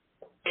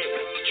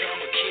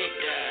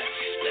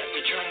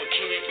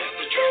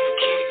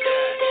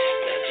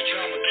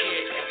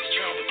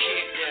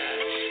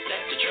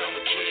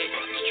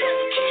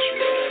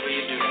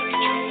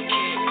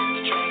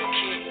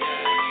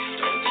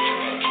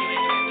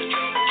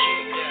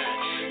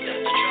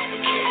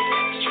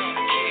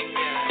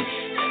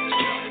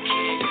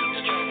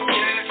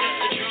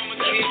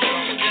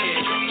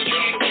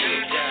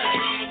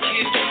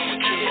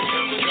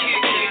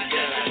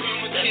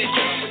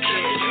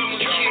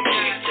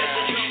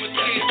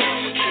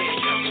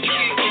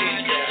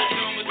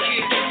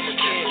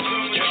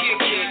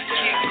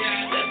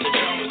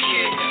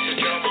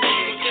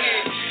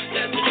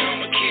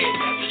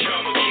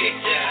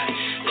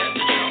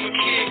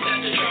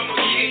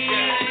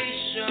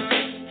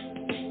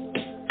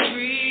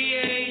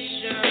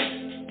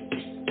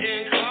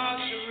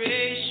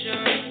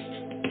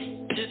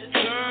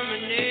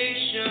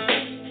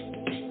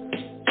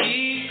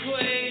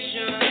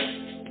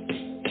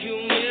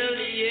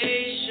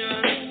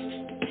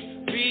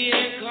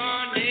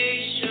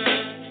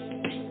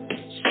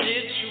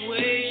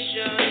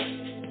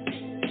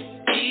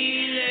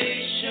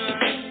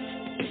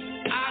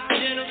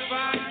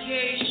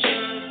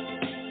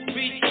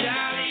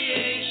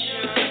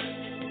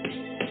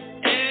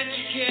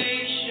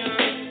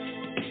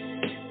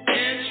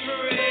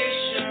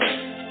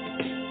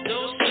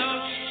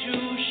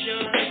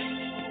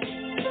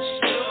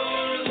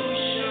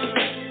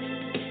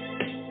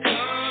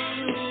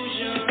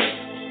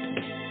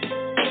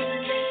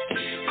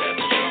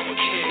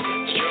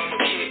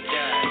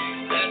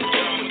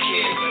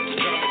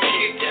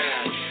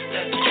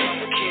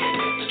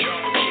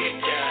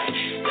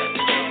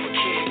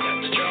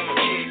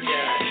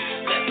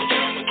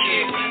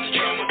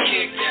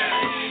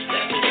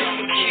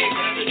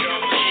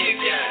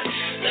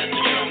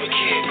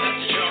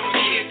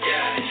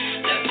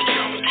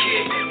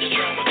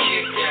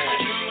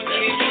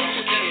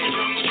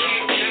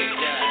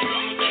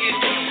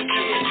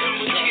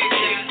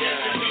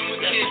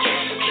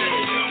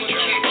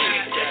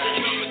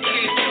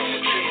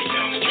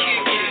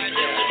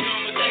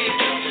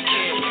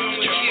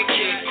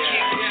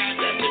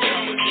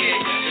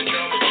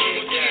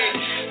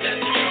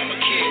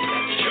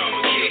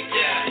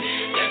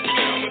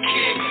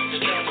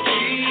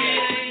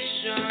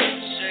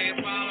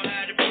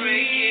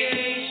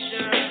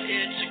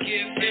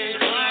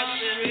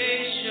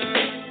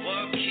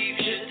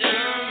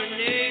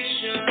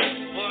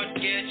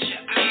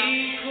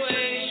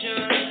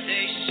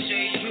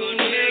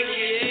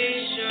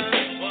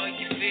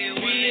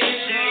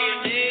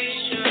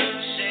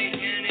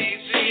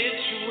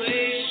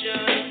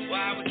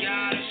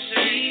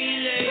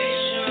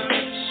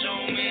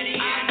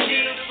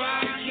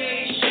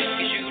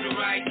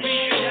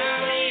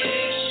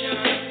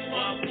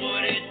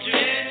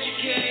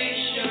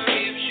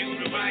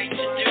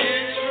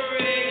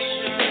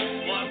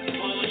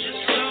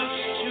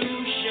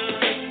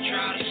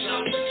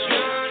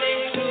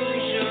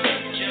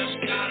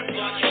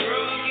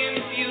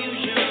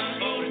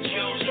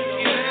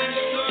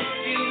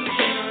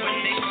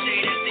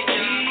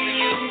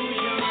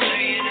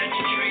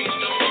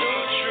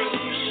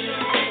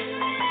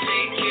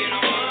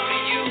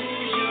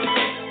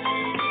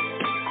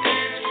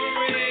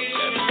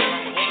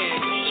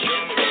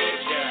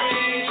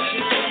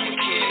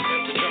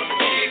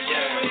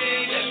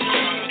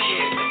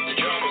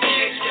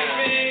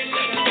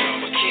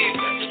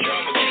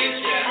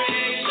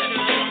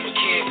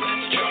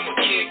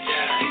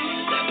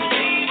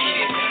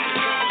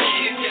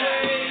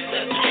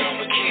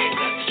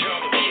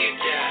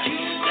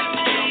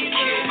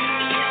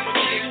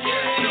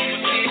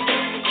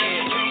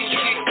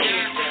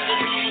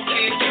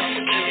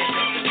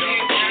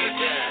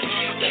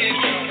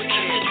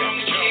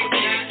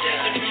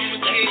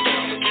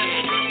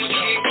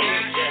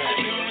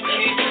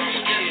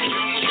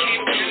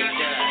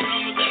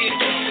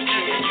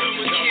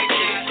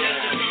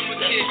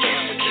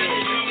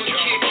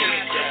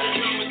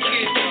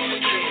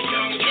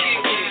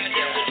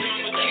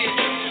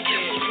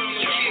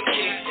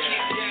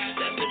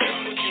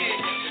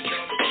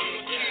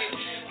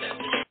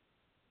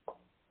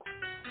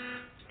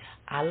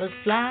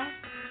 fly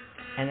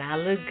and I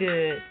look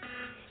good.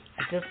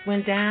 I just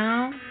went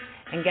down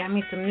and got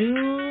me some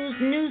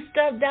new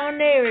stuff down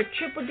there at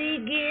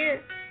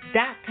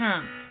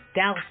tripledgear.com.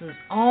 Dallas's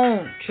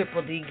own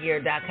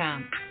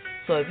tripledgear.com.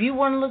 So if you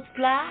want to look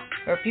fly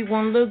or if you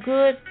want to look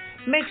good,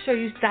 make sure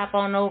you stop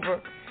on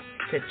over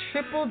to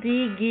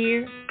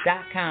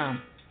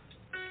tripledgear.com.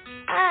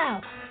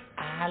 Ow,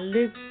 I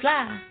look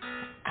fly.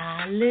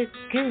 I look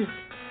good.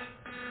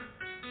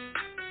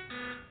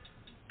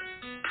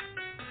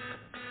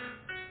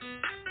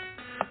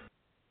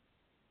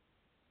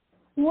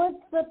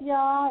 What's up,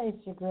 y'all?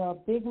 It's your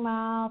girl, Big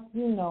Mouth.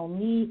 You know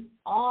me,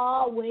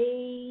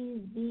 always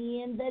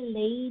being the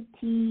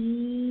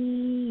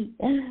lady.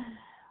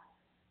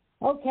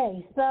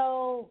 Okay,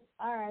 so,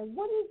 all right,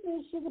 what is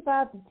this shit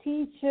about the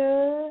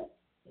teacher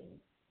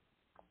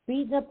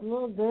beating up the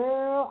little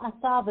girl? I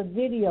saw the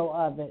video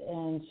of it,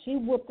 and she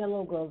whooped that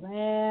little girl's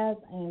ass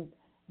and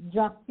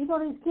dropped. You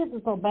know, these kids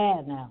are so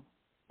bad now.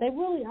 They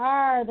really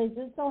are. They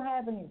just don't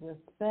have any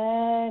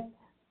respect.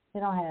 They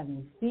don't have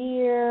any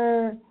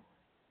fear.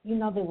 You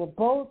know, they were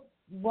both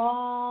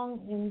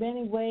wrong in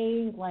many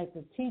ways. Like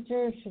the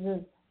teacher should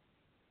have,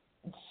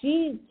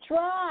 she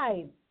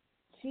tried.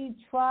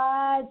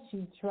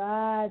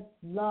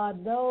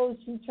 Lord knows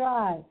she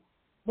tried.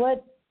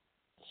 But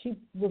she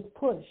was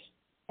pushed,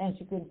 and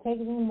she couldn't take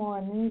it anymore.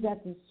 And then you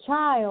got this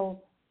child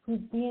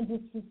who's being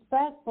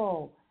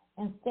disrespectful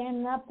and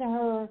standing up to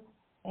her.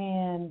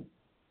 And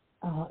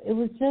it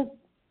was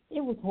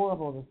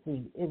horrible to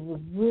see. It was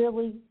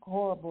really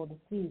horrible to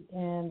see.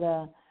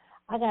 And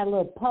I got a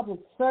little public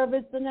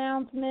service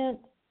announcement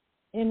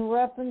in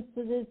reference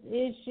to this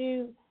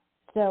issue.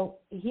 So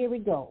here we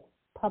go.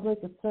 Public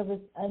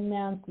service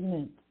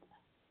announcement.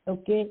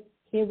 Okay,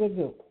 here we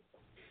go.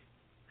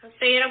 I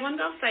said I wasn't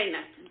going to say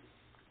nothing,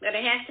 but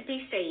it has to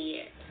be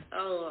said.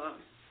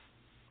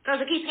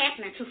 Because it keeps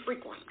happening too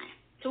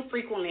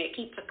frequently. It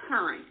keeps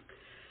occurring.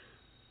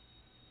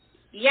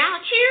 Y'all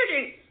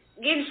children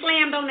getting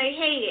slammed on their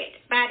head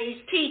by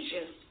these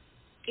teachers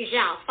is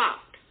y'all fault.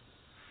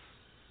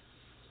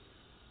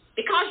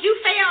 Because you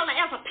failed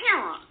as a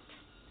parent.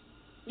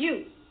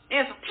 You,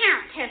 as a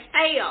parent, has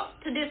failed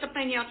to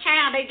discipline your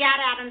child. They got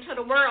out into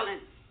the world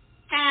and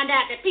found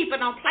out that people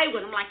don't play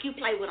with them like you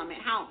play with them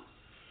at home.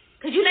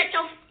 Because you let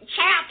your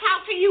child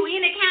talk to you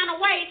any kind of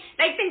way,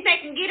 they think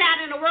they can get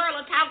out in the world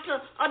and talk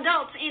to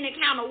adults any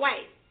kind of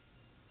way.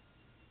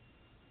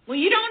 When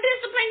you don't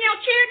discipline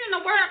your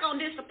children, the world going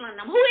to discipline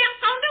them. Who else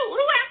going to do it?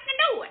 Who else can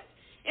do it?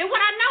 And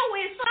what I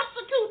know is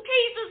substitute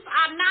teachers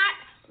are not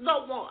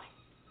the one.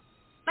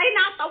 They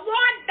not the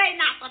one, they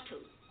not the two.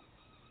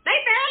 They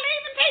barely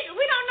even teachers.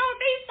 We don't know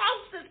if these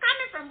folks is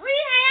coming from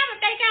rehab,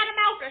 if they got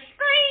them off the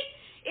street,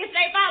 if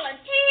they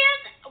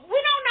volunteers. We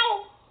don't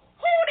know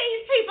who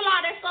these people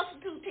are that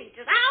substitute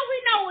teachers. All we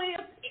know is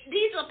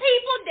these are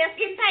people that's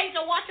getting paid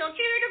to watch your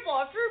children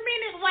for a few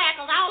minutes a while,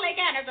 because all they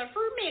got is a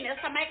few minutes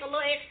to make a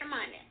little extra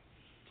money.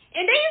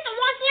 And these are the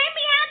ones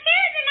slamming our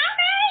children on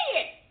their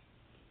head.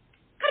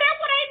 Because that's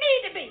what they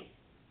need to be.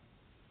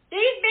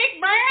 These big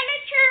burly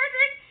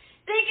children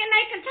thinking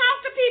they can talk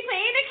to people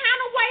any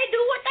kind of way, do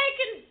what they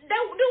can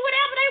do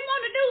whatever they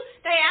want to do.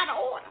 They out of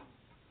order.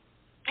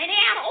 And they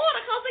out of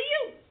order because of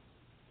you.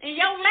 And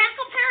your lack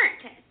of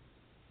parenting.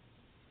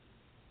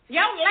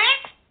 Your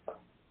lack.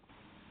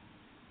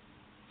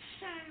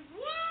 Say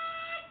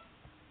what?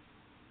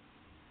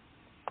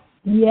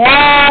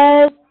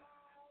 Yes.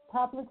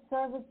 Public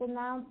service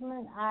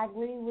announcement. I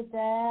agree with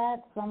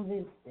that. Some of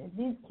these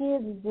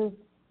kids are just,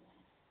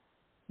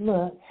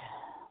 look,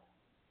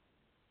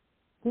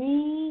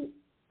 these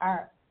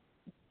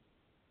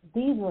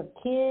were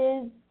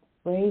kids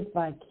raised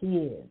by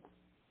kids.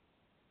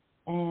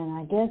 And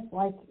I guess,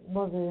 like,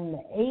 was it in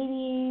the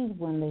 80s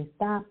when they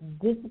stopped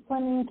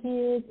disciplining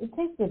kids? It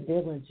takes a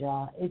village,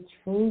 y'all. It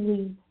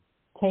truly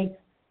takes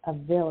a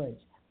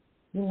village.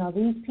 You know,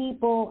 these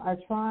people are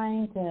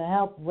trying to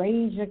help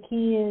raise your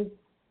kids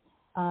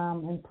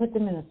and put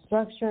them in a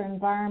structured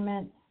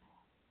environment,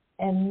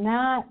 and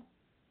not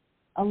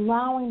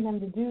allowing them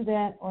to do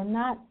that or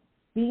not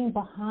being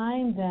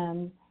behind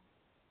them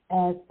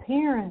as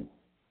parents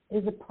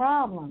is a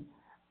problem.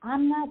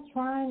 I'm not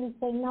trying to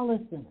say, no,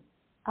 listen,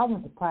 I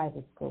went to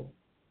private school.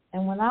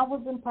 And when I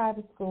was in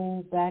private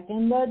school back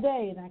in the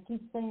day, and I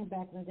keep saying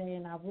back in the day,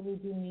 and I really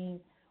do mean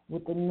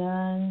with the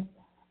nuns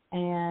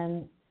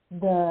and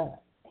the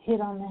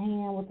hit on the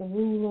hand with the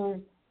ruler,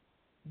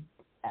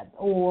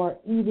 or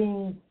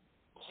eating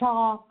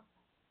chalk,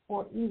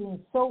 or eating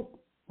soap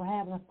for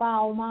having a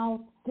foul mouth,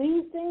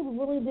 these things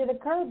really did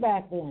occur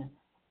back then.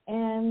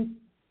 And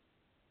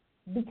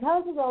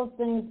because of those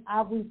things,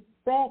 I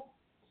respect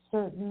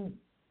certain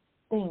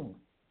things.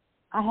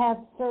 I have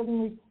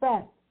certain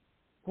respect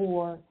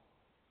for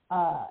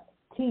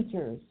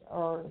teachers,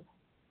 or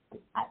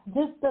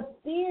just the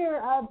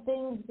fear of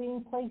things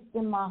being placed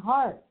in my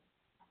heart.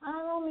 I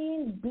don't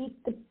mean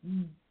beat the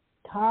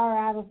tar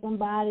out of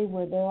somebody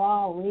where they're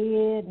all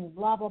red and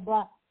blah, blah,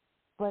 blah.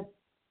 But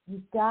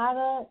you got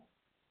to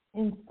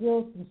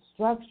instill some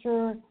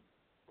structure,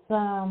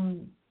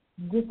 some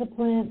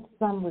discipline,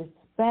 some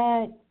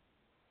respect.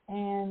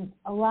 And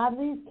a lot of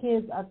these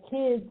kids are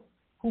kids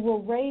who were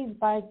raised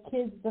by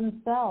kids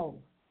themselves.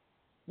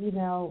 You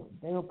know,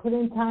 they were put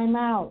in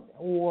timeout,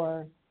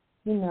 or,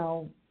 you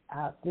know,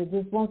 after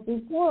this once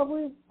before,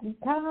 we're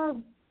kind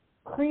of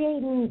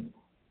creating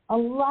a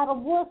lot of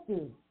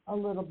wusses a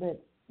little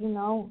bit. You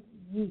know,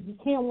 you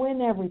can't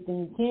win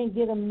everything. You can't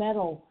get a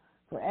medal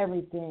for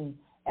everything.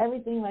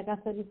 Everything, like I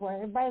said before,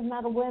 everybody's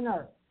not a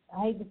winner.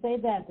 I hate to say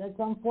that. That's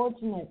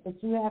unfortunate. But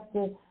you have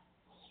to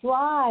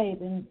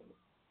strive and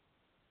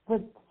for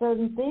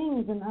certain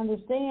things and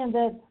understand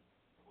that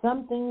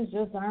some things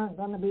just aren't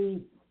going to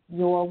be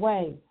your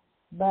way.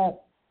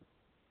 But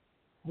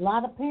a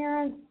lot of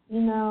parents,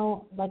 you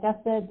know, like I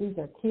said, these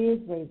are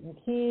kids raising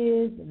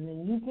kids, and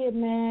then you get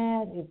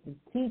mad if the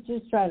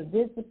teachers try to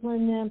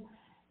discipline them.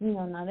 You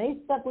know, now they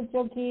stuck with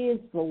your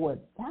kids for what?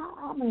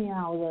 How many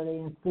hours are they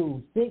in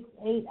school? 6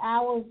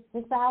 hours,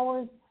 6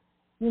 hours,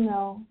 you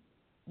know,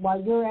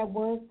 while you're at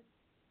work.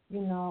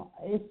 You know,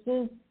 it's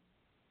just,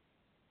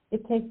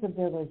 it takes a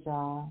village,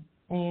 y'all.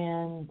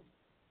 And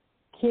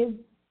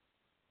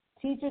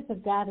teachers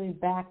have got to be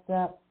backed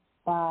up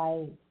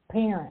by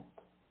parents.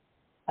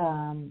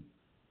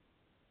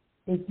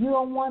 If you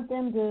don't want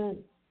them to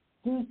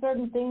do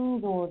certain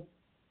things or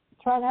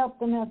try to help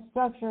them have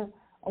structure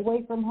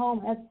away from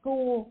home at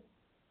school,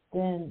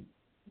 then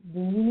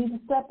you need to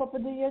step up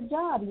and do your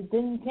job.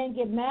 Then you can't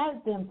get mad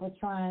at them for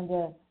trying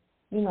to,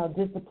 you know,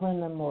 discipline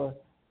them or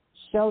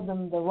show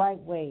them the right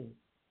way.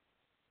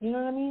 You know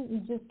what I mean? You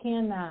just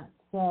cannot.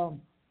 So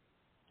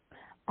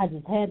I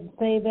just had to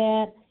say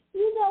that.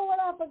 You know what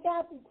I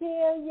forgot to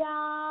tell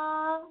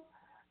y'all?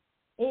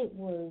 It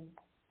was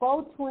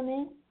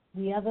 420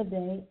 the other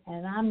day,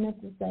 and I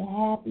meant to say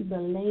happy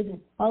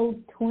belated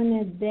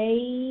 420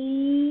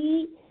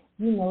 day.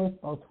 You know it's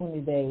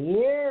 420 day,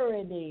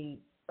 every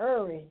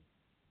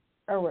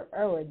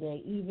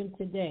day, even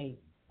today,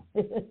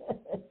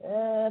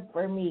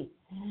 for me.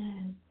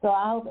 So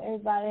I hope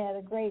everybody had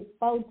a great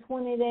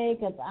 420 day,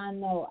 because I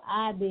know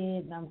I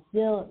did, and I'm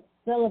still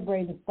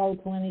celebrating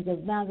 420,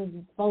 because now this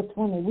is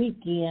 420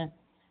 weekend,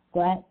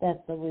 so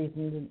that's the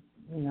reason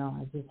that, you know,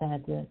 I just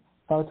had to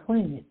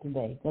 420 it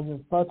today, because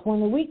it's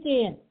 420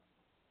 weekend.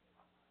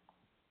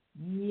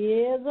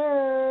 Yes,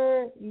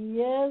 sir.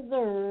 Yes,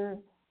 sir.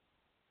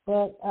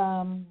 But,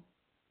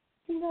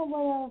 you know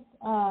what else?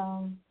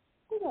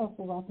 What else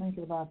was I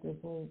thinking about this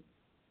week?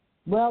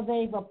 Well,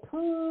 they've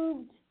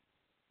approved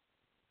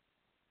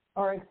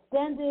or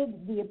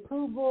extended the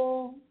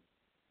approval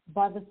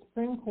by the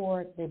Supreme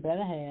Court, they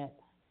better have,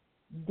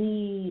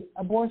 the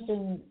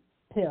abortion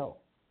pill.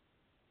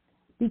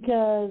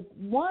 Because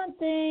one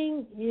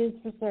thing is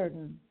for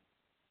certain,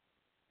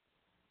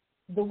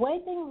 the way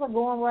things are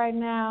going right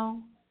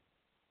now,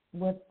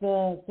 with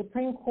the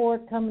Supreme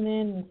Court coming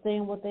in and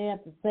saying what they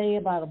have to say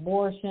about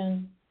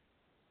abortion,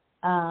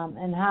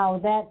 and how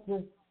that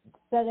just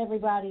set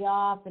everybody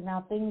off, and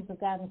how things have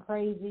gotten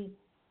crazy,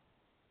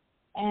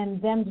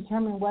 and them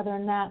determining whether or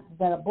not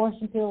that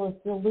abortion pill is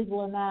still legal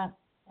or not,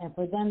 and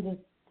for them to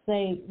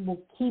say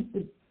we'll keep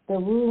the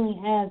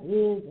ruling as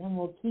is and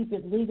we'll keep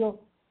it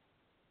legal,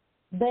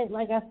 they,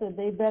 like I said,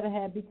 they better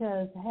have,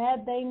 because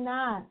had they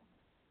not,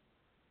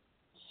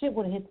 shit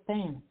would have hit the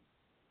fan.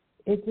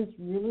 It just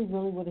really,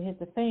 really would have hit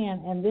the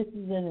fan. And this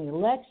is an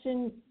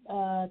election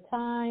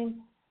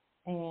time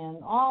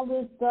and all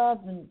this stuff.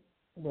 And,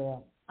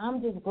 well, I'm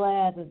just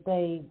glad that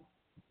they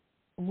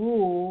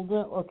ruled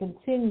or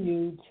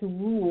continue to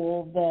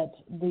rule that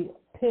the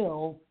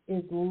pill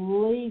is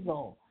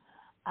legal.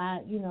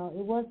 You know,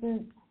 it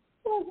wasn't,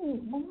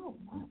 well,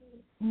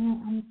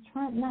 I'm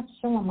trying not to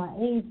show my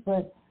age,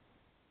 but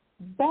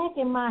back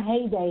in my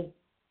heyday,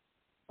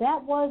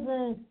 that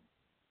wasn't,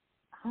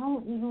 I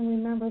don't even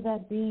remember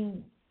that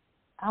being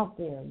out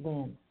there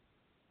then.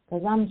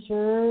 Because I'm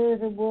sure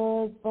there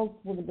was, folks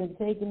would have been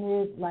taking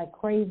it like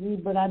crazy,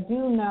 but I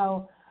do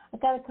know, I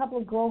got a couple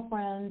of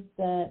girlfriends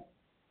that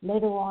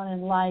later on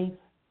in life,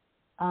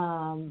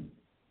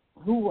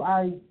 who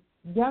are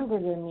younger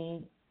than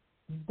me,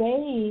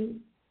 they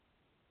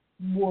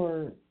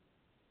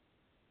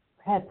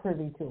had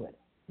privy to it.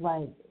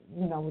 Like,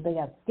 you know, they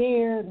got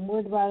scared and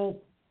worried about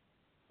it.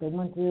 They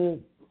went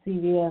to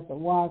CVS or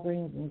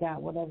Walgreens and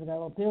got whatever that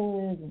little pill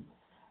is. And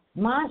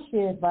my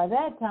shit, by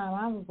that time,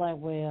 I was like,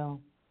 well,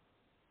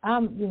 I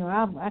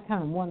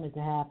kind of wanted it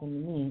to happen to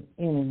me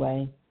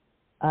anyway.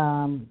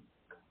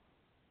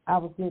 I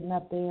was getting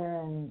up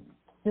there, and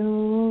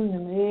soon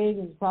the egg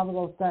is probably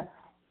going to start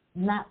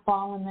not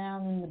falling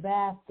down in the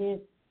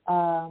basket.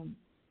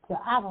 So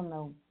I don't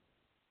know.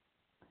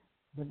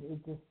 But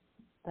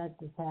that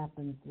just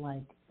happened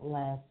like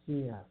last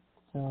year.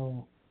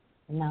 So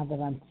now that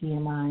I'm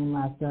TMIing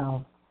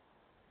myself.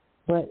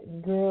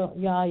 But girl,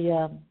 y'all,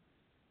 yeah.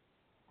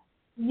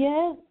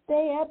 Yes,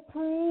 they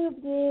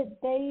approved it.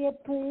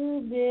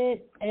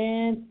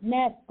 And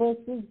Netflix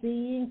is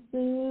being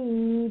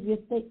sued. Yes,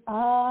 they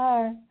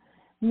are.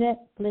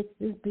 Netflix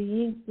is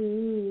being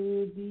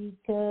sued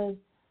because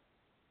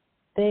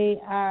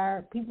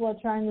people are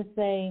trying to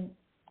say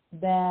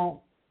that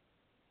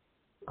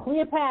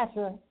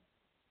Cleopatra,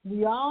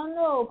 we all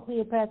know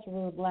Cleopatra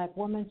was a black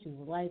woman. She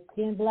was a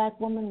light-skinned black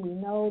woman. We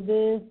know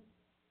this.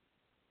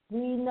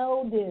 We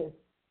know this.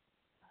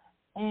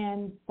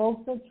 And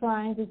folks are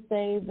trying to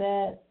say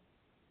that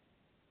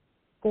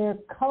they're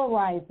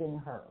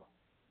colorizing her.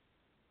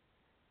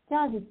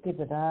 Y'all just give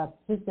it up.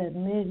 Just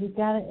admit. You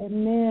got to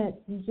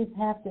admit. You just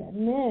have to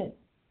admit.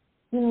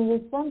 You know,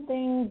 there's some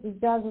things that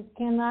y'all just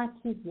cannot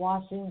keep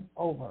washing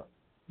over,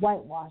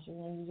 whitewashing,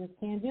 and you just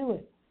can't do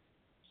it.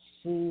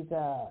 She's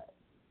a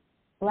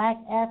black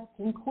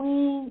African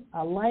queen,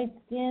 a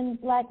light-skinned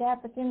black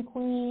African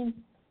queen,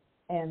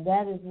 and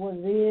that is what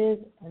it is.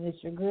 And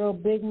it's your girl,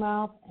 Big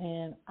Mouth,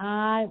 and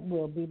I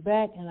will be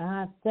back in a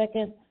hot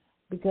second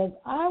because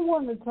I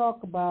want to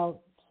talk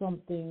about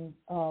something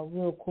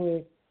real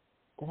quick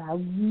that I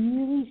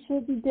really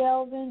shouldn't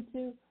delve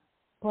into,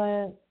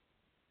 but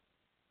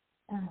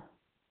I'm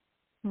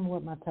going to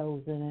put my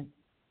toes in it.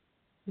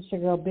 It's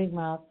your girl, Big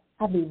Mouth.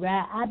 I'll be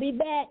back. I'll be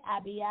back.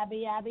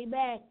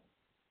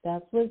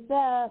 That's what's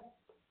up.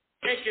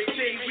 AKT,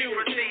 we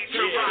were to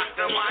rock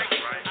the mic.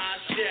 I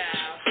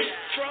shall.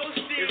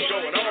 Proceed. It's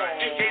going on.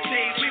 AKT,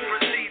 we were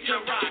to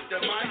rock the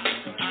mic.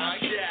 I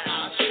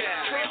shall.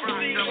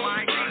 Proceed. The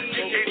mic.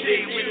 AKT,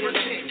 we were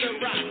to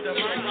rock the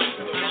mic.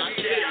 I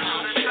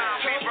shall.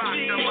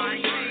 Proceed. The mic.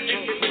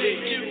 AKT,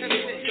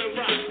 to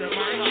rock the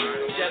mic.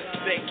 Just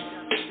think.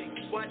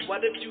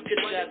 What if you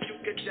could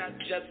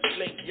just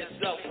blink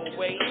yourself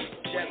away?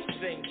 Just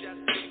think.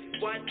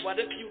 What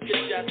if you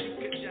could just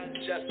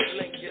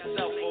blink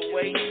yourself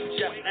away?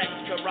 Just X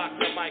can rock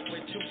the mic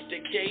with tooth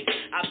decay.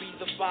 I be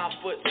the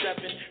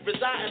 5'7",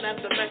 residing at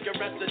the Mecca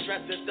rest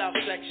address in South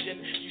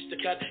Section. Used to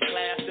cut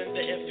class in the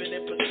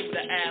infinite pursuit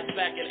of ass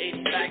back in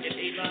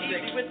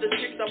 86. With the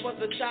chicks, I was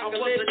a chocolate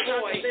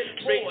boy.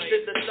 Raised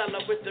in the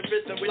cellar with the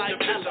rhythm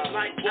like Ella.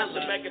 Walked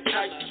the Mecca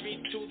tight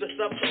street to the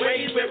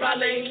subway where I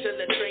lay till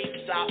the train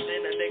stopped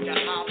and a nigga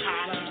hopped.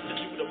 Used to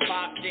do the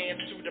pop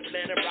dance to the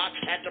planet rock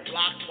at the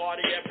block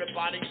party.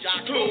 Everybody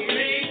jock. Who,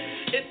 me?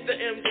 It's the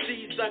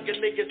MC sucker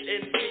niggas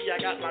NC. I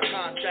got my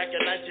contract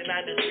in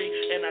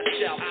 1993 and I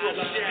shall rock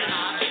the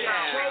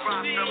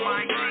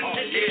mic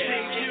and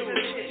continue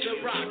to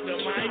rock the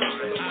mic.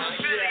 I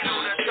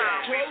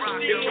shall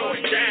proceed. It's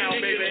going down,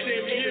 baby.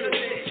 Continue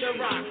to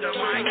rock the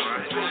mic.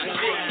 I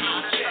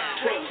shall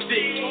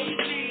proceed.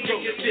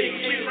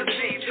 We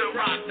proceed to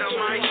rock the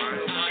mic.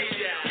 I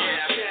shall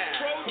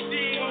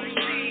proceed.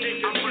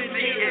 I'm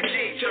proceeding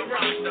to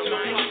rock the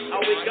mic. I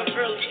wake up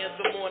early in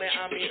the morning,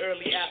 I mean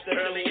early after.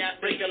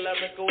 Break a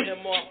lyrical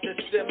him off the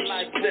stem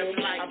like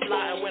I'm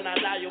flying when I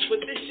die, yo,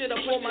 put this shit up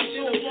on my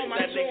soul.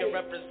 That nigga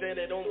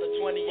represented on the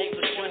 28th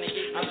to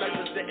 20. I'm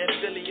representing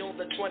Philly on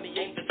the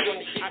 28th to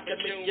 20. I can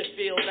make you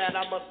feel that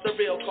I'm a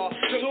surreal call.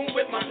 Soon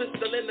with my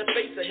pistol in the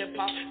face of hip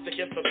hop.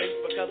 Sticking for face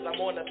because I'm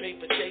on a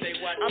paper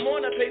chase. I'm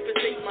on a paper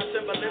chase, my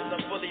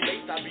symbolism fully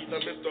laced. I be the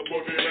Mr.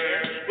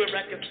 Boogeyman. With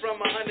records from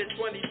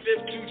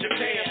 125th to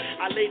Japan.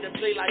 I laid and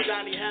play like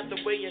Johnny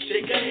Hathaway and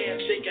shake a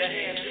hand.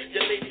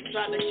 Your lady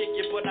tried to kick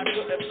you, but I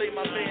couldn't play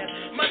my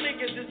man. My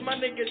niggas is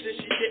and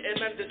she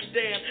didn't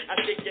understand. I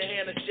shake your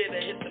hand and shit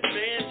and hit the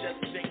fan.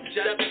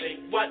 Just think.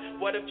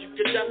 What if you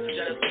could just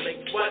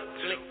blink?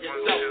 Blink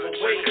yourself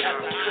away as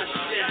I go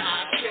shit.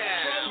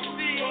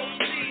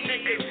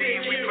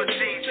 Proceed. We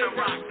proceed to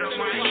rock the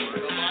mic.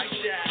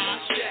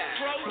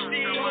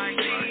 Proceed.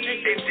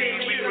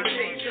 We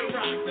proceed to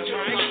rock the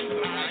mic.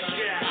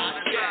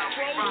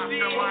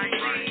 Proceed.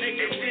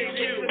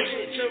 Continue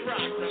to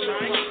rock the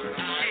mic.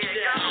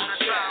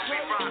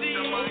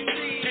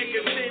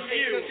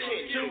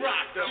 To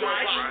rock the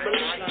mic.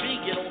 Malik,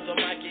 get on the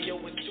mic, and yo,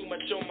 it's too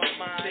much on my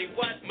mind. Say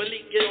what?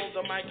 Malik, get on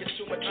the mic, it's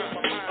too much on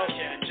my mind.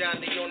 Okay.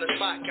 Johnny on the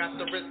spot, got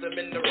the rhythm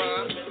in the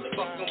rhyme.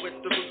 Fucking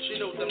with the roots, you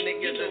know them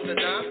niggas is a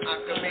dime. I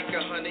can make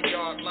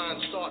 100-yard line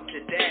start to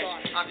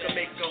dash. I can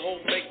make a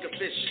whole lake of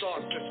fish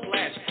start to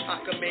splash. I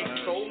can make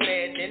Cold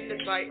Man in the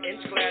tight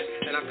inch glass.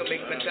 And I can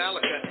make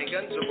Metallica and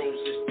Guns N'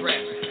 Roses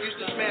thrash. Used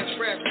to smash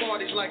crash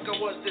parties like I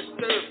was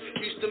disturbed.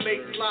 Used to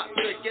make plots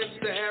against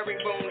the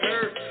herringbone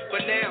herd.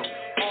 But now,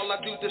 all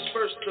I do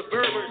disperse the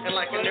verb, and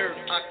like a nerve,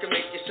 I can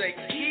make you say,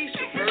 he's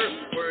superb,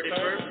 word is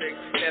perfect,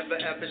 never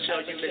ever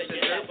shall you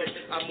misinterpret.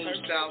 I move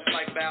styles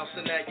like bows,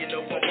 so now you know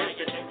I'm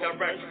working.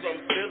 Direct from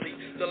Philly,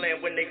 the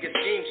land where niggas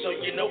scheme, so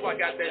you know I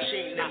got that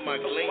sheen in my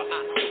gleam.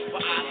 I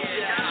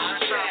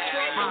shall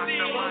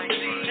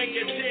proceed and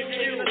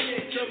continue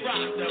to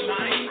rock the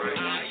mic.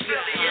 I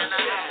shall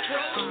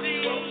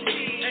proceed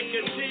and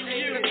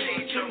continue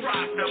to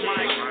rock the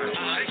mic.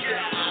 I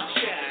shall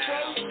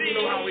proceed. You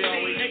know how we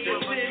always do.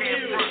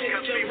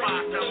 To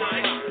rock the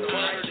mic,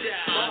 I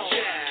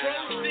shall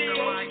proceed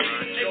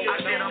and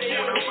continue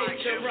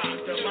to rock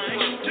the mic.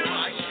 I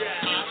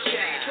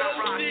shall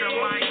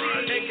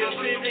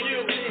proceed and continue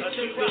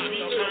to rock the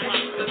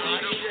mic.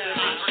 I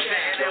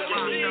shall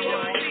proceed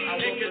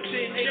and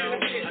continue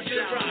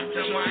to rock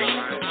the mic.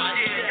 I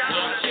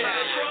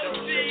shall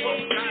proceed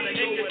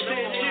and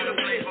continue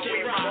to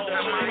rock the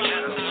mic.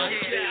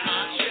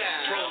 I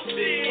shall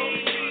proceed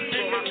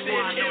and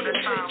continue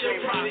to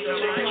rock the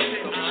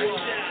mic. I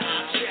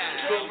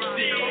shall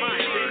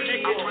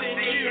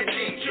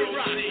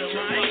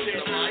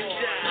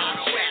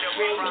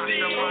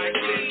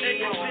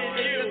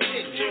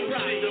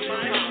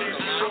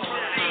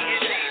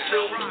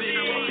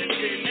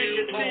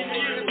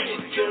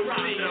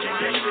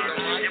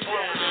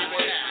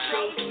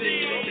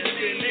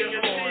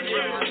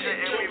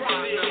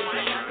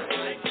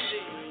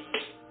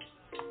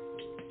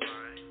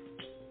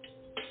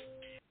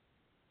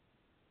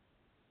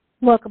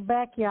Welcome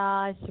back,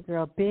 y'all. It's your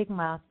girl, Big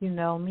Mouth. You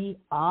know me,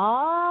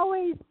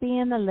 always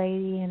being the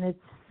lady, and it's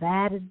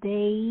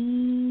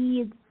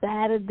Saturday. It's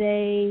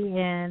Saturday,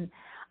 and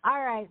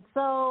all right.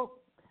 So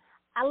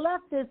I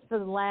left this for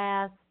the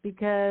last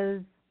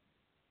because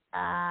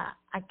I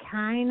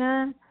kind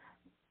of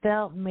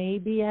felt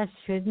maybe I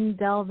shouldn't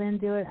delve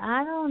into it.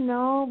 I don't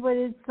know, but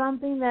it's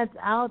something that's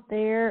out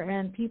there,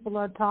 and people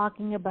are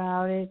talking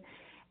about it,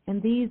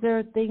 and these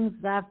are things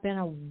that I've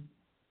been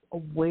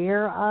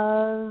aware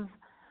of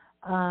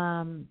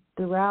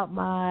throughout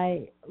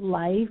my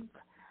life,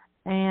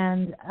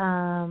 and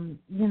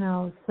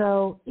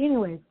so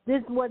anyways,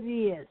 this is what it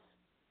is.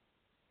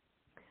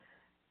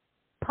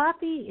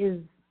 Puffy is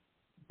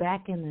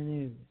back in the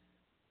news.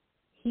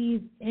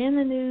 He's in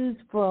the news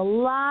for a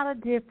lot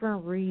of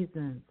different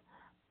reasons: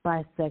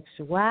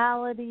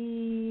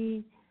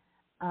 bisexuality,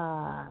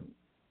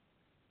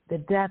 the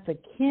death of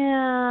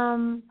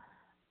Kim,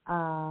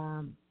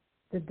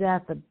 the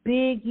death of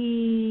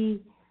Biggie,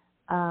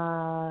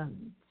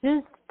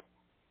 just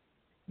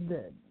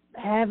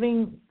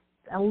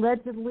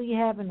allegedly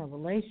having a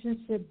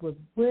relationship with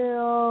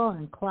Will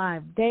and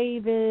Clive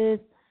Davis,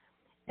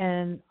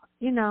 and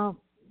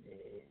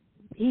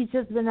he's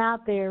just been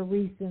out there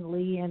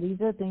recently, and these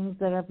are things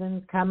that have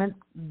been coming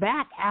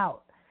back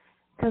out,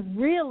 because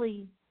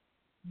really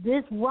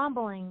this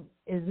rumbling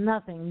is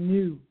nothing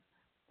new.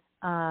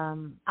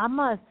 I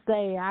must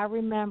say, I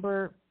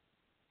remember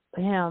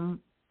him,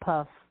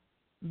 Puff,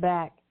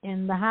 back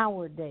in the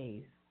Howard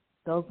days.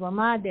 Those were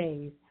my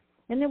days.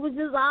 And it was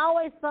just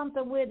always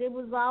something with it.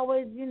 Was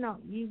always,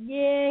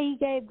 he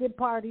gave good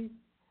parties,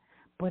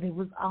 but it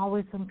was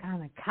always some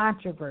kind of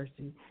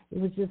controversy. It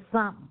was just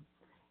something,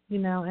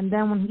 And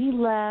then when he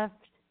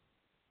left,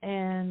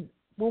 and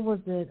what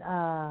was it?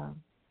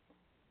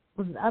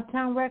 Was it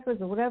Uptown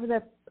Records or whatever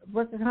that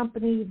record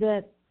company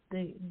that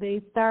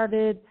they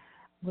started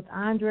with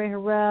Andre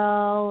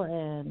Harrell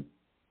and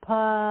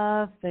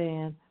Puff,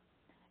 and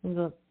there was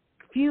a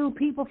few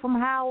people from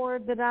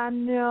Howard that I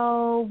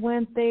know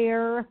went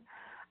there.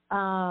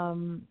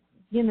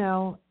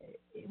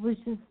 It was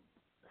just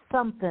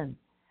something.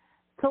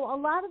 So a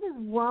lot of this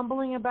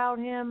rumbling about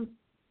him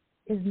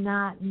is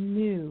not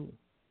new.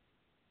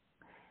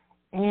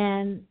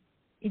 And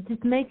it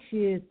just makes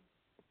you,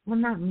 well,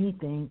 not me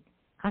think.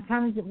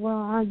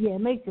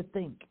 It makes you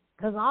think.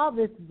 Because all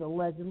this is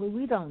allegedly.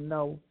 We don't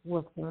know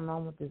what's going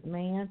on with this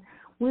man.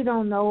 We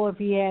don't know if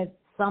he had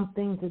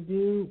something to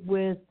do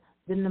with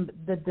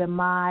the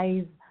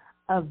demise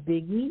of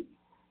Biggie,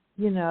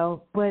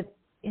 but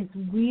it's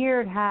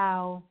weird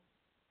how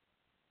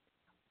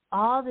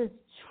all this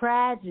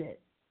tragedy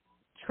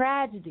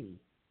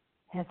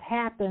has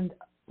happened.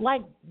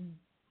 Like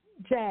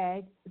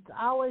Jag, it's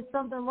always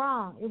something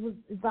wrong.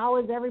 It's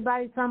always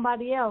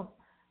somebody else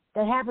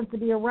that happens to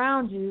be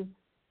around you,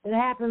 that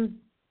happens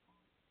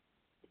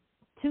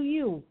to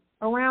you,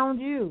 around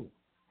you.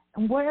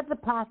 And what are the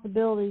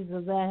possibilities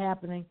of that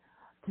happening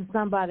to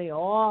somebody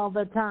all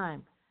the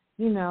time?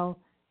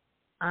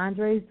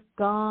 Andre's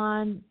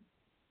gone,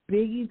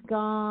 Biggie's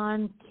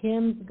gone,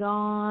 Kim's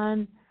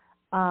gone,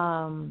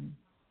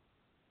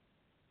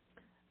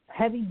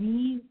 Heavy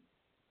D,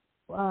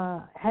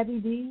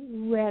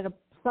 who had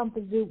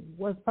something to do,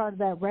 was part of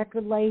that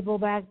record label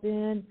back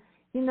then.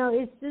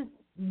 It's just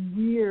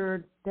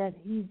weird that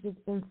he's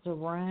just been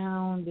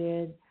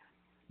surrounded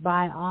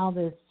by all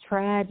this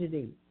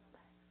tragedy.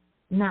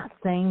 Not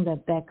saying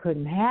that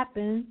couldn't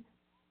happen,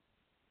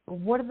 but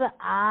what are the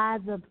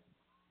odds of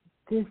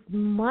this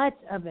much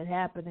of it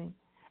happening?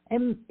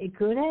 And it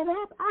could have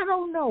happened. I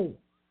don't know.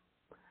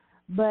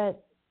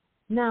 But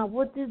now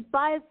with this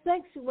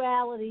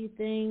bisexuality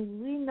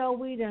thing, we know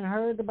we done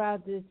heard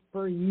about this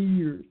for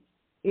years.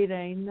 It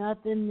ain't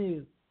nothing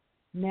new.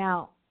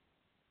 Now,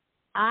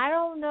 I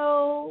don't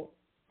know,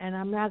 and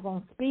I'm not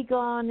going to speak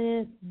on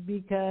it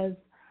because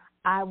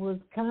I was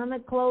kind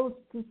of close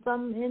to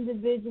some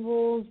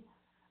individuals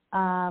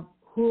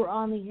who are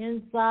on the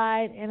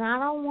inside, and I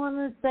don't want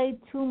to say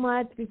too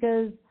much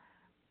because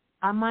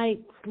I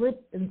might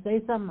slip and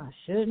say something I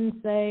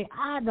shouldn't say.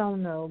 I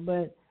don't know,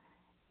 but,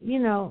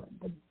 the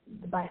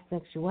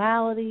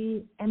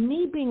bisexuality, and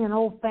me being an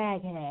old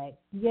fag hag.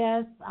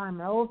 Yes, I'm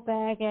an old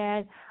fag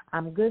hag.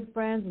 I'm good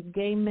friends with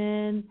gay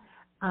men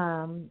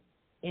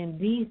in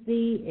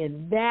D.C.,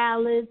 in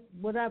Dallas.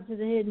 What up to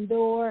the hidden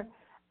door?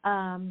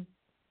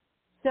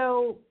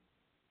 So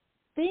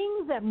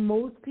things that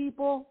most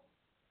people,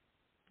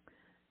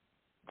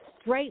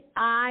 straight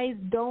eyes,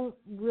 don't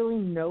really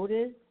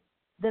notice,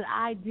 that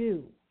I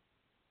do.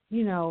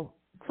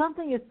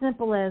 Something as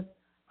simple as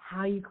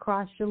how you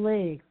cross your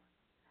legs.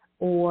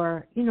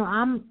 Or,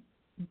 I'm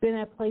been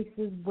at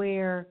places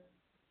where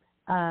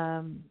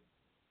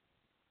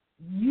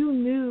you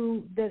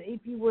knew that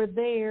if you were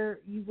there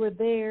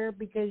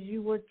because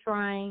you were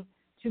trying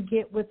to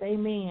get with a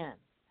man.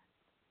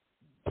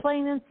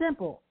 Plain and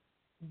simple.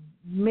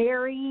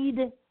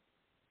 Married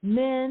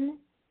men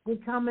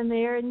would come in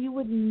there, and you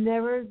would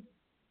never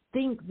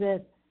think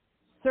that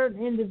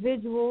certain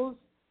individuals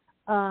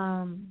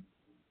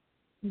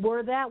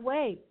were that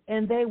way,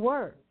 and they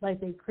were. Like,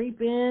 they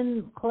creep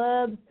in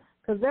clubs,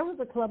 because there was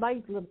a club I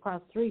used to live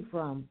across the street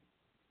from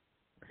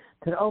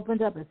that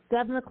opened up at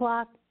 7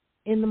 o'clock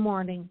in the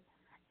morning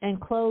and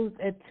closed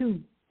at 2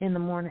 in the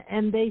morning,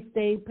 and they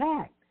stayed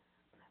packed.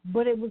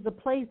 But it was a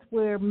place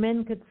where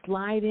men could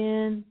slide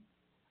in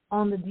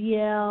on the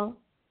DL,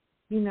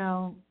 you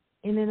know,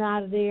 in and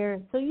out of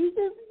there. So you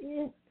just,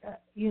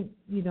 you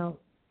know,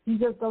 you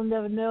just don't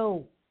never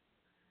know.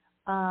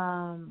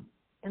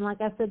 And like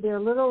I said, there are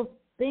little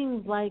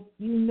things like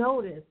you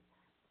notice.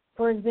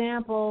 For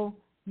example,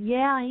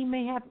 yeah, he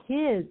may have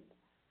kids,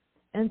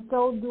 and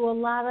so do a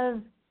lot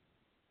of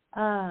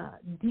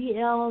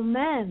DL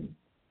men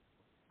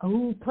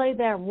who play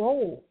that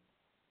role,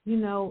 you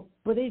know.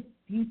 But if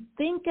you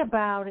think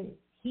about it,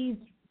 he's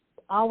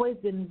always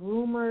been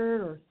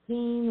rumored or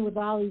seen with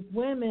all these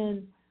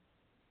women,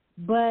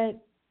 but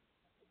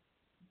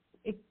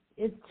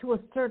it's to a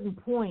certain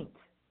point.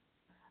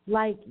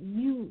 Like,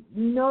 you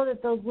know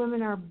that those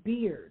women are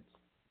beards.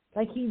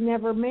 Like, he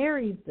never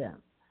marries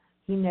them.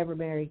 He never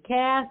married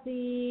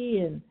Cassie,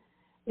 and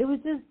it was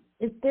just,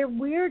 they're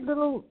weird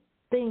little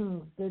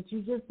things that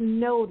you just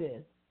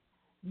notice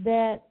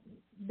that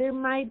there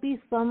might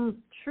be some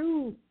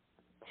truth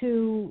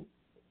to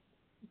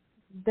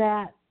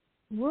that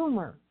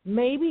rumor.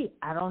 Maybe.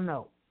 I don't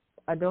know.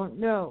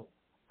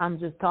 I'm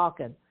just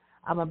talking.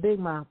 I'm a big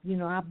mouth. You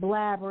know, I'm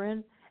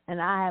blabbering,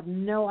 and I have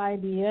no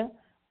idea.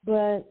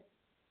 But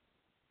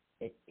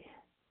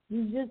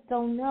you just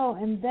don't know.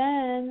 And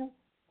then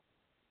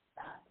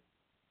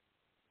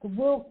the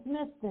Will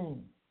Smith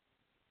thing.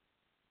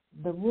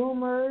 The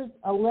rumors,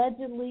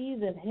 allegedly,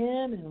 that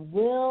him and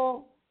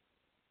Will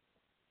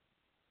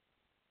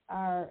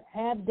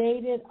have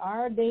dated,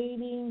 are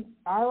dating,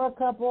 are a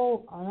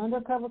couple, an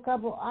undercover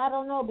couple. I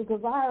don't know,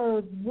 because I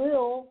heard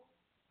Will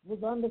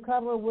was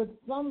undercover with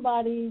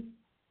somebody's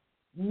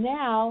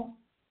now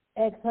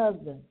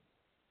ex-husband.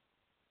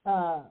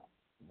 I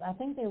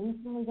think they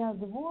recently got a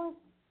divorce.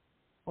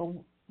 Or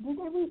did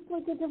they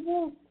recently get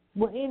divorced?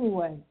 Well,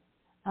 anyway,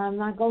 I'm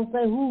not going to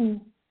say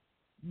who,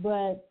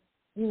 but,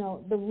 you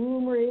know, the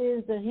rumor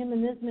is that him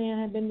and this man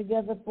have been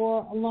together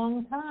for a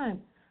long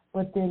time.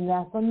 But then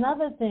that's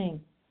another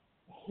thing.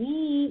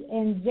 He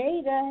and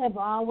Jada have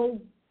always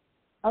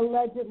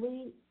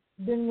allegedly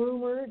been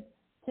rumored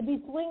to be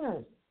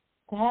swingers,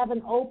 to have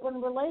an open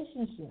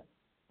relationship.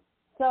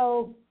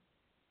 So,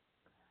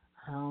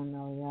 I don't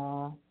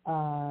know,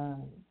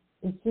 y'all.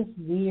 It's just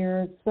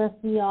weird,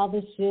 especially all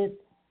this shit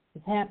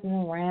is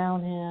happening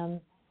around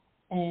him,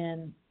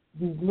 and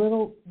these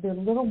little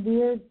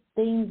weird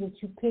things that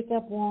you pick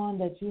up on,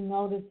 that you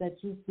notice, that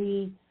you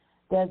see,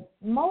 that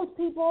most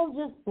people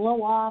just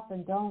blow off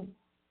and don't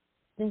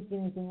think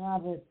anything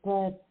of it.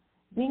 But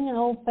being an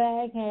old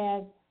fag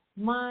hag,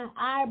 my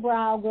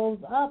eyebrow goes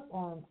up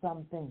on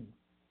some things.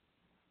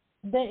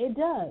 That it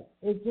does.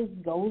 It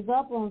just goes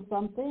up on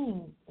some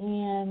things.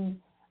 And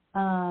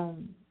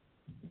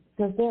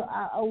because there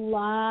are a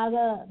lot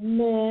of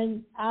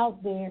men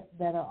out there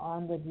that are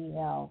on the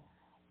DL.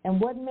 And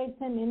what makes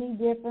him any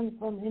different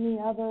from any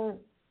other?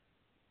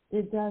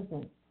 It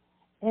doesn't.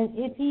 And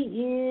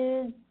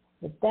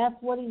if that's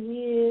what he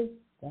is,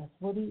 that's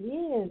what he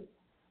is.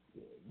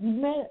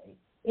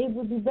 It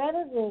would be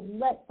better to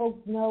let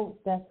folks know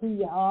that's who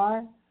you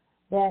are,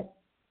 that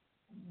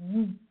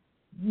you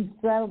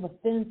straddle the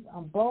fence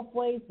on both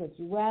ways, but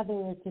you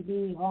rather it to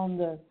be on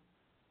the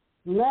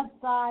left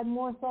side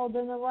more so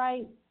than the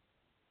right,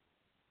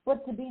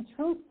 but to be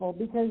truthful,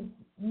 because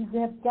you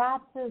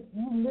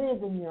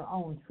live in your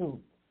own truth.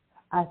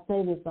 I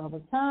say this all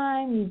the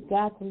time, you've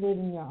got to live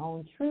in your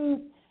own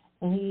truth,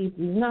 and if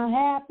he's not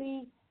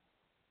happy,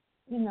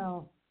 you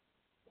know,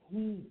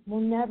 he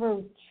will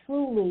never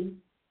truly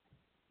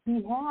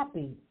be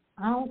happy.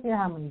 I don't care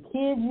how many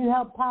kids you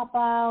help pop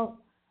out,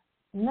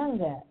 none of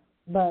that.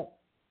 But,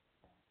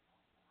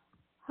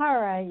 all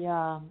right,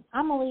 y'all,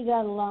 I'm going to leave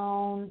that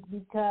alone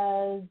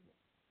because,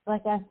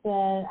 like I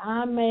said,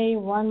 I may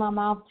run my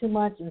mouth too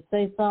much and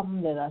say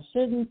something that I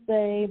shouldn't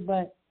say,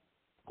 but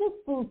just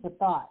food for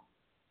thought.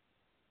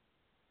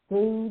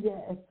 Food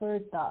for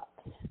thought.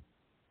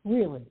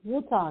 Really.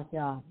 Real talk,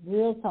 y'all.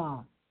 Real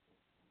talk.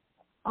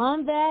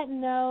 On that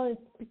note,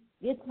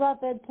 it's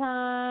about that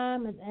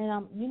time,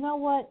 and you know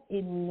what?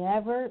 It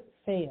never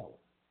fails.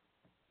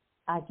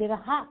 I get a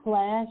hot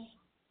flash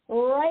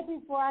right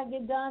before I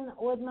get done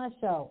with my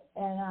show,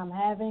 and I'm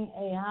having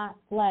a hot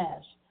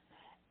flash.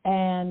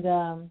 And,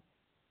 oh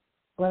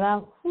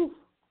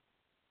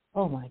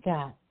my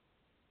God,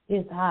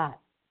 it's hot.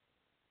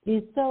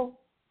 It's so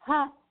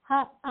hot,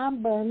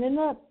 I'm burning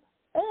up.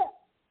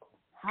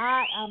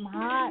 I'm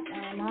hot.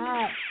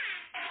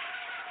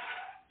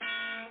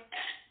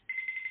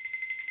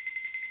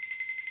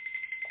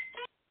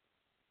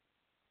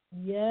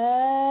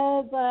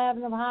 Yes, I'm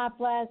having a hot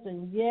flash,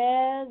 and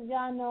yes,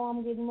 y'all know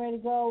I'm getting ready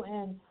to go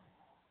and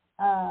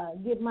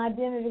get my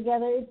dinner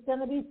together. It's going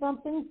to be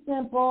something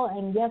simple,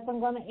 and yes, I'm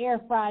going to air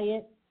fry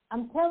it.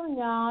 I'm telling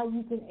y'all,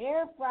 you can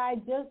air fry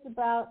just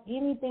about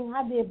anything.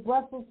 I did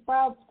Brussels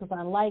sprouts because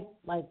I like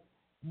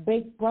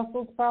baked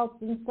Brussels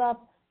sprouts and stuff.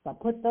 So I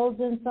put those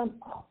in some.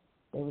 Oh,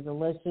 they were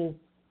delicious.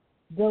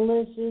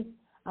 Delicious.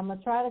 I'm going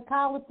to try the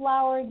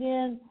cauliflower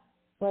again.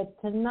 But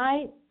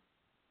tonight,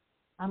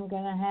 I'm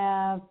going to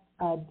have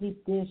a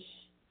deep dish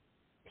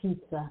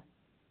pizza.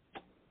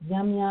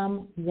 Yum,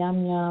 yum,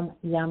 yum, yum,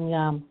 yum,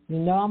 yum. You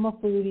know I'm a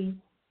foodie,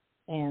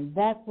 and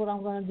that's what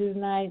I'm going to do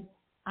tonight.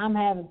 I'm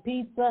having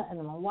pizza, and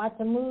I'm going to watch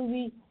a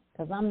movie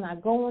because I'm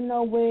not going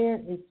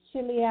nowhere. It's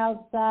chilly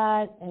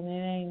outside, and it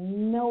ain't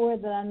nowhere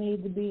that I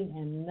need to be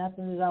and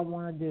nothing that I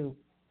want to do.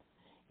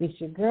 It's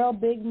your girl,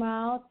 Big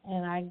Mouth,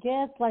 and I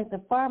guess like the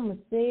farmer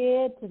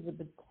said to the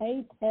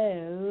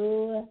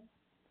potato,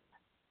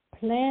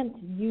 plant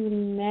you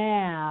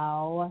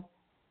now,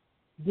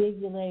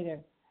 dig you later.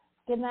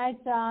 Good night,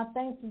 y'all.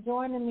 Thanks for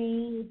joining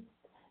me.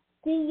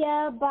 See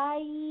ya.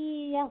 Bye.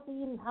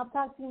 I'll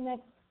talk to you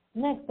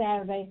next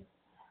Saturday.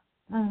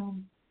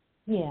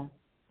 Yeah,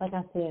 like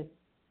I said,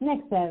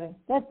 next Saturday.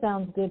 That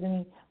sounds good to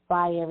me.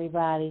 Bye,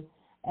 everybody.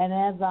 And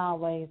as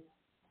always,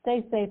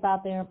 stay safe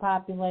out there in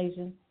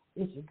population.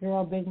 It's your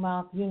girl, Big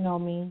Mouth. You know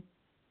me.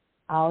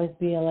 Always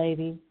be a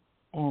lady.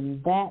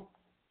 And that's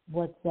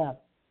what's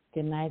up.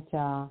 Good night,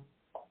 y'all.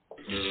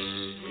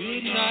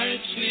 Good night,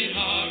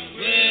 sweetheart.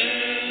 Well,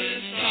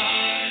 it's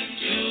time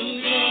to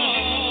go.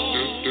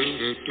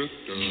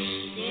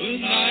 Good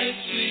night,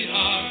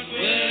 sweetheart.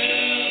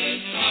 Well,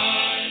 it's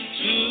time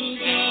to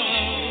go.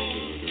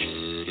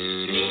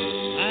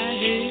 I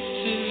hate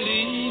to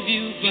leave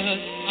you, but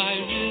I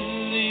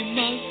really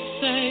must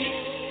say,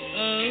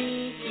 oh,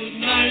 good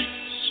night,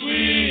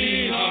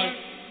 sweetheart.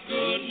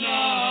 Good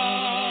night.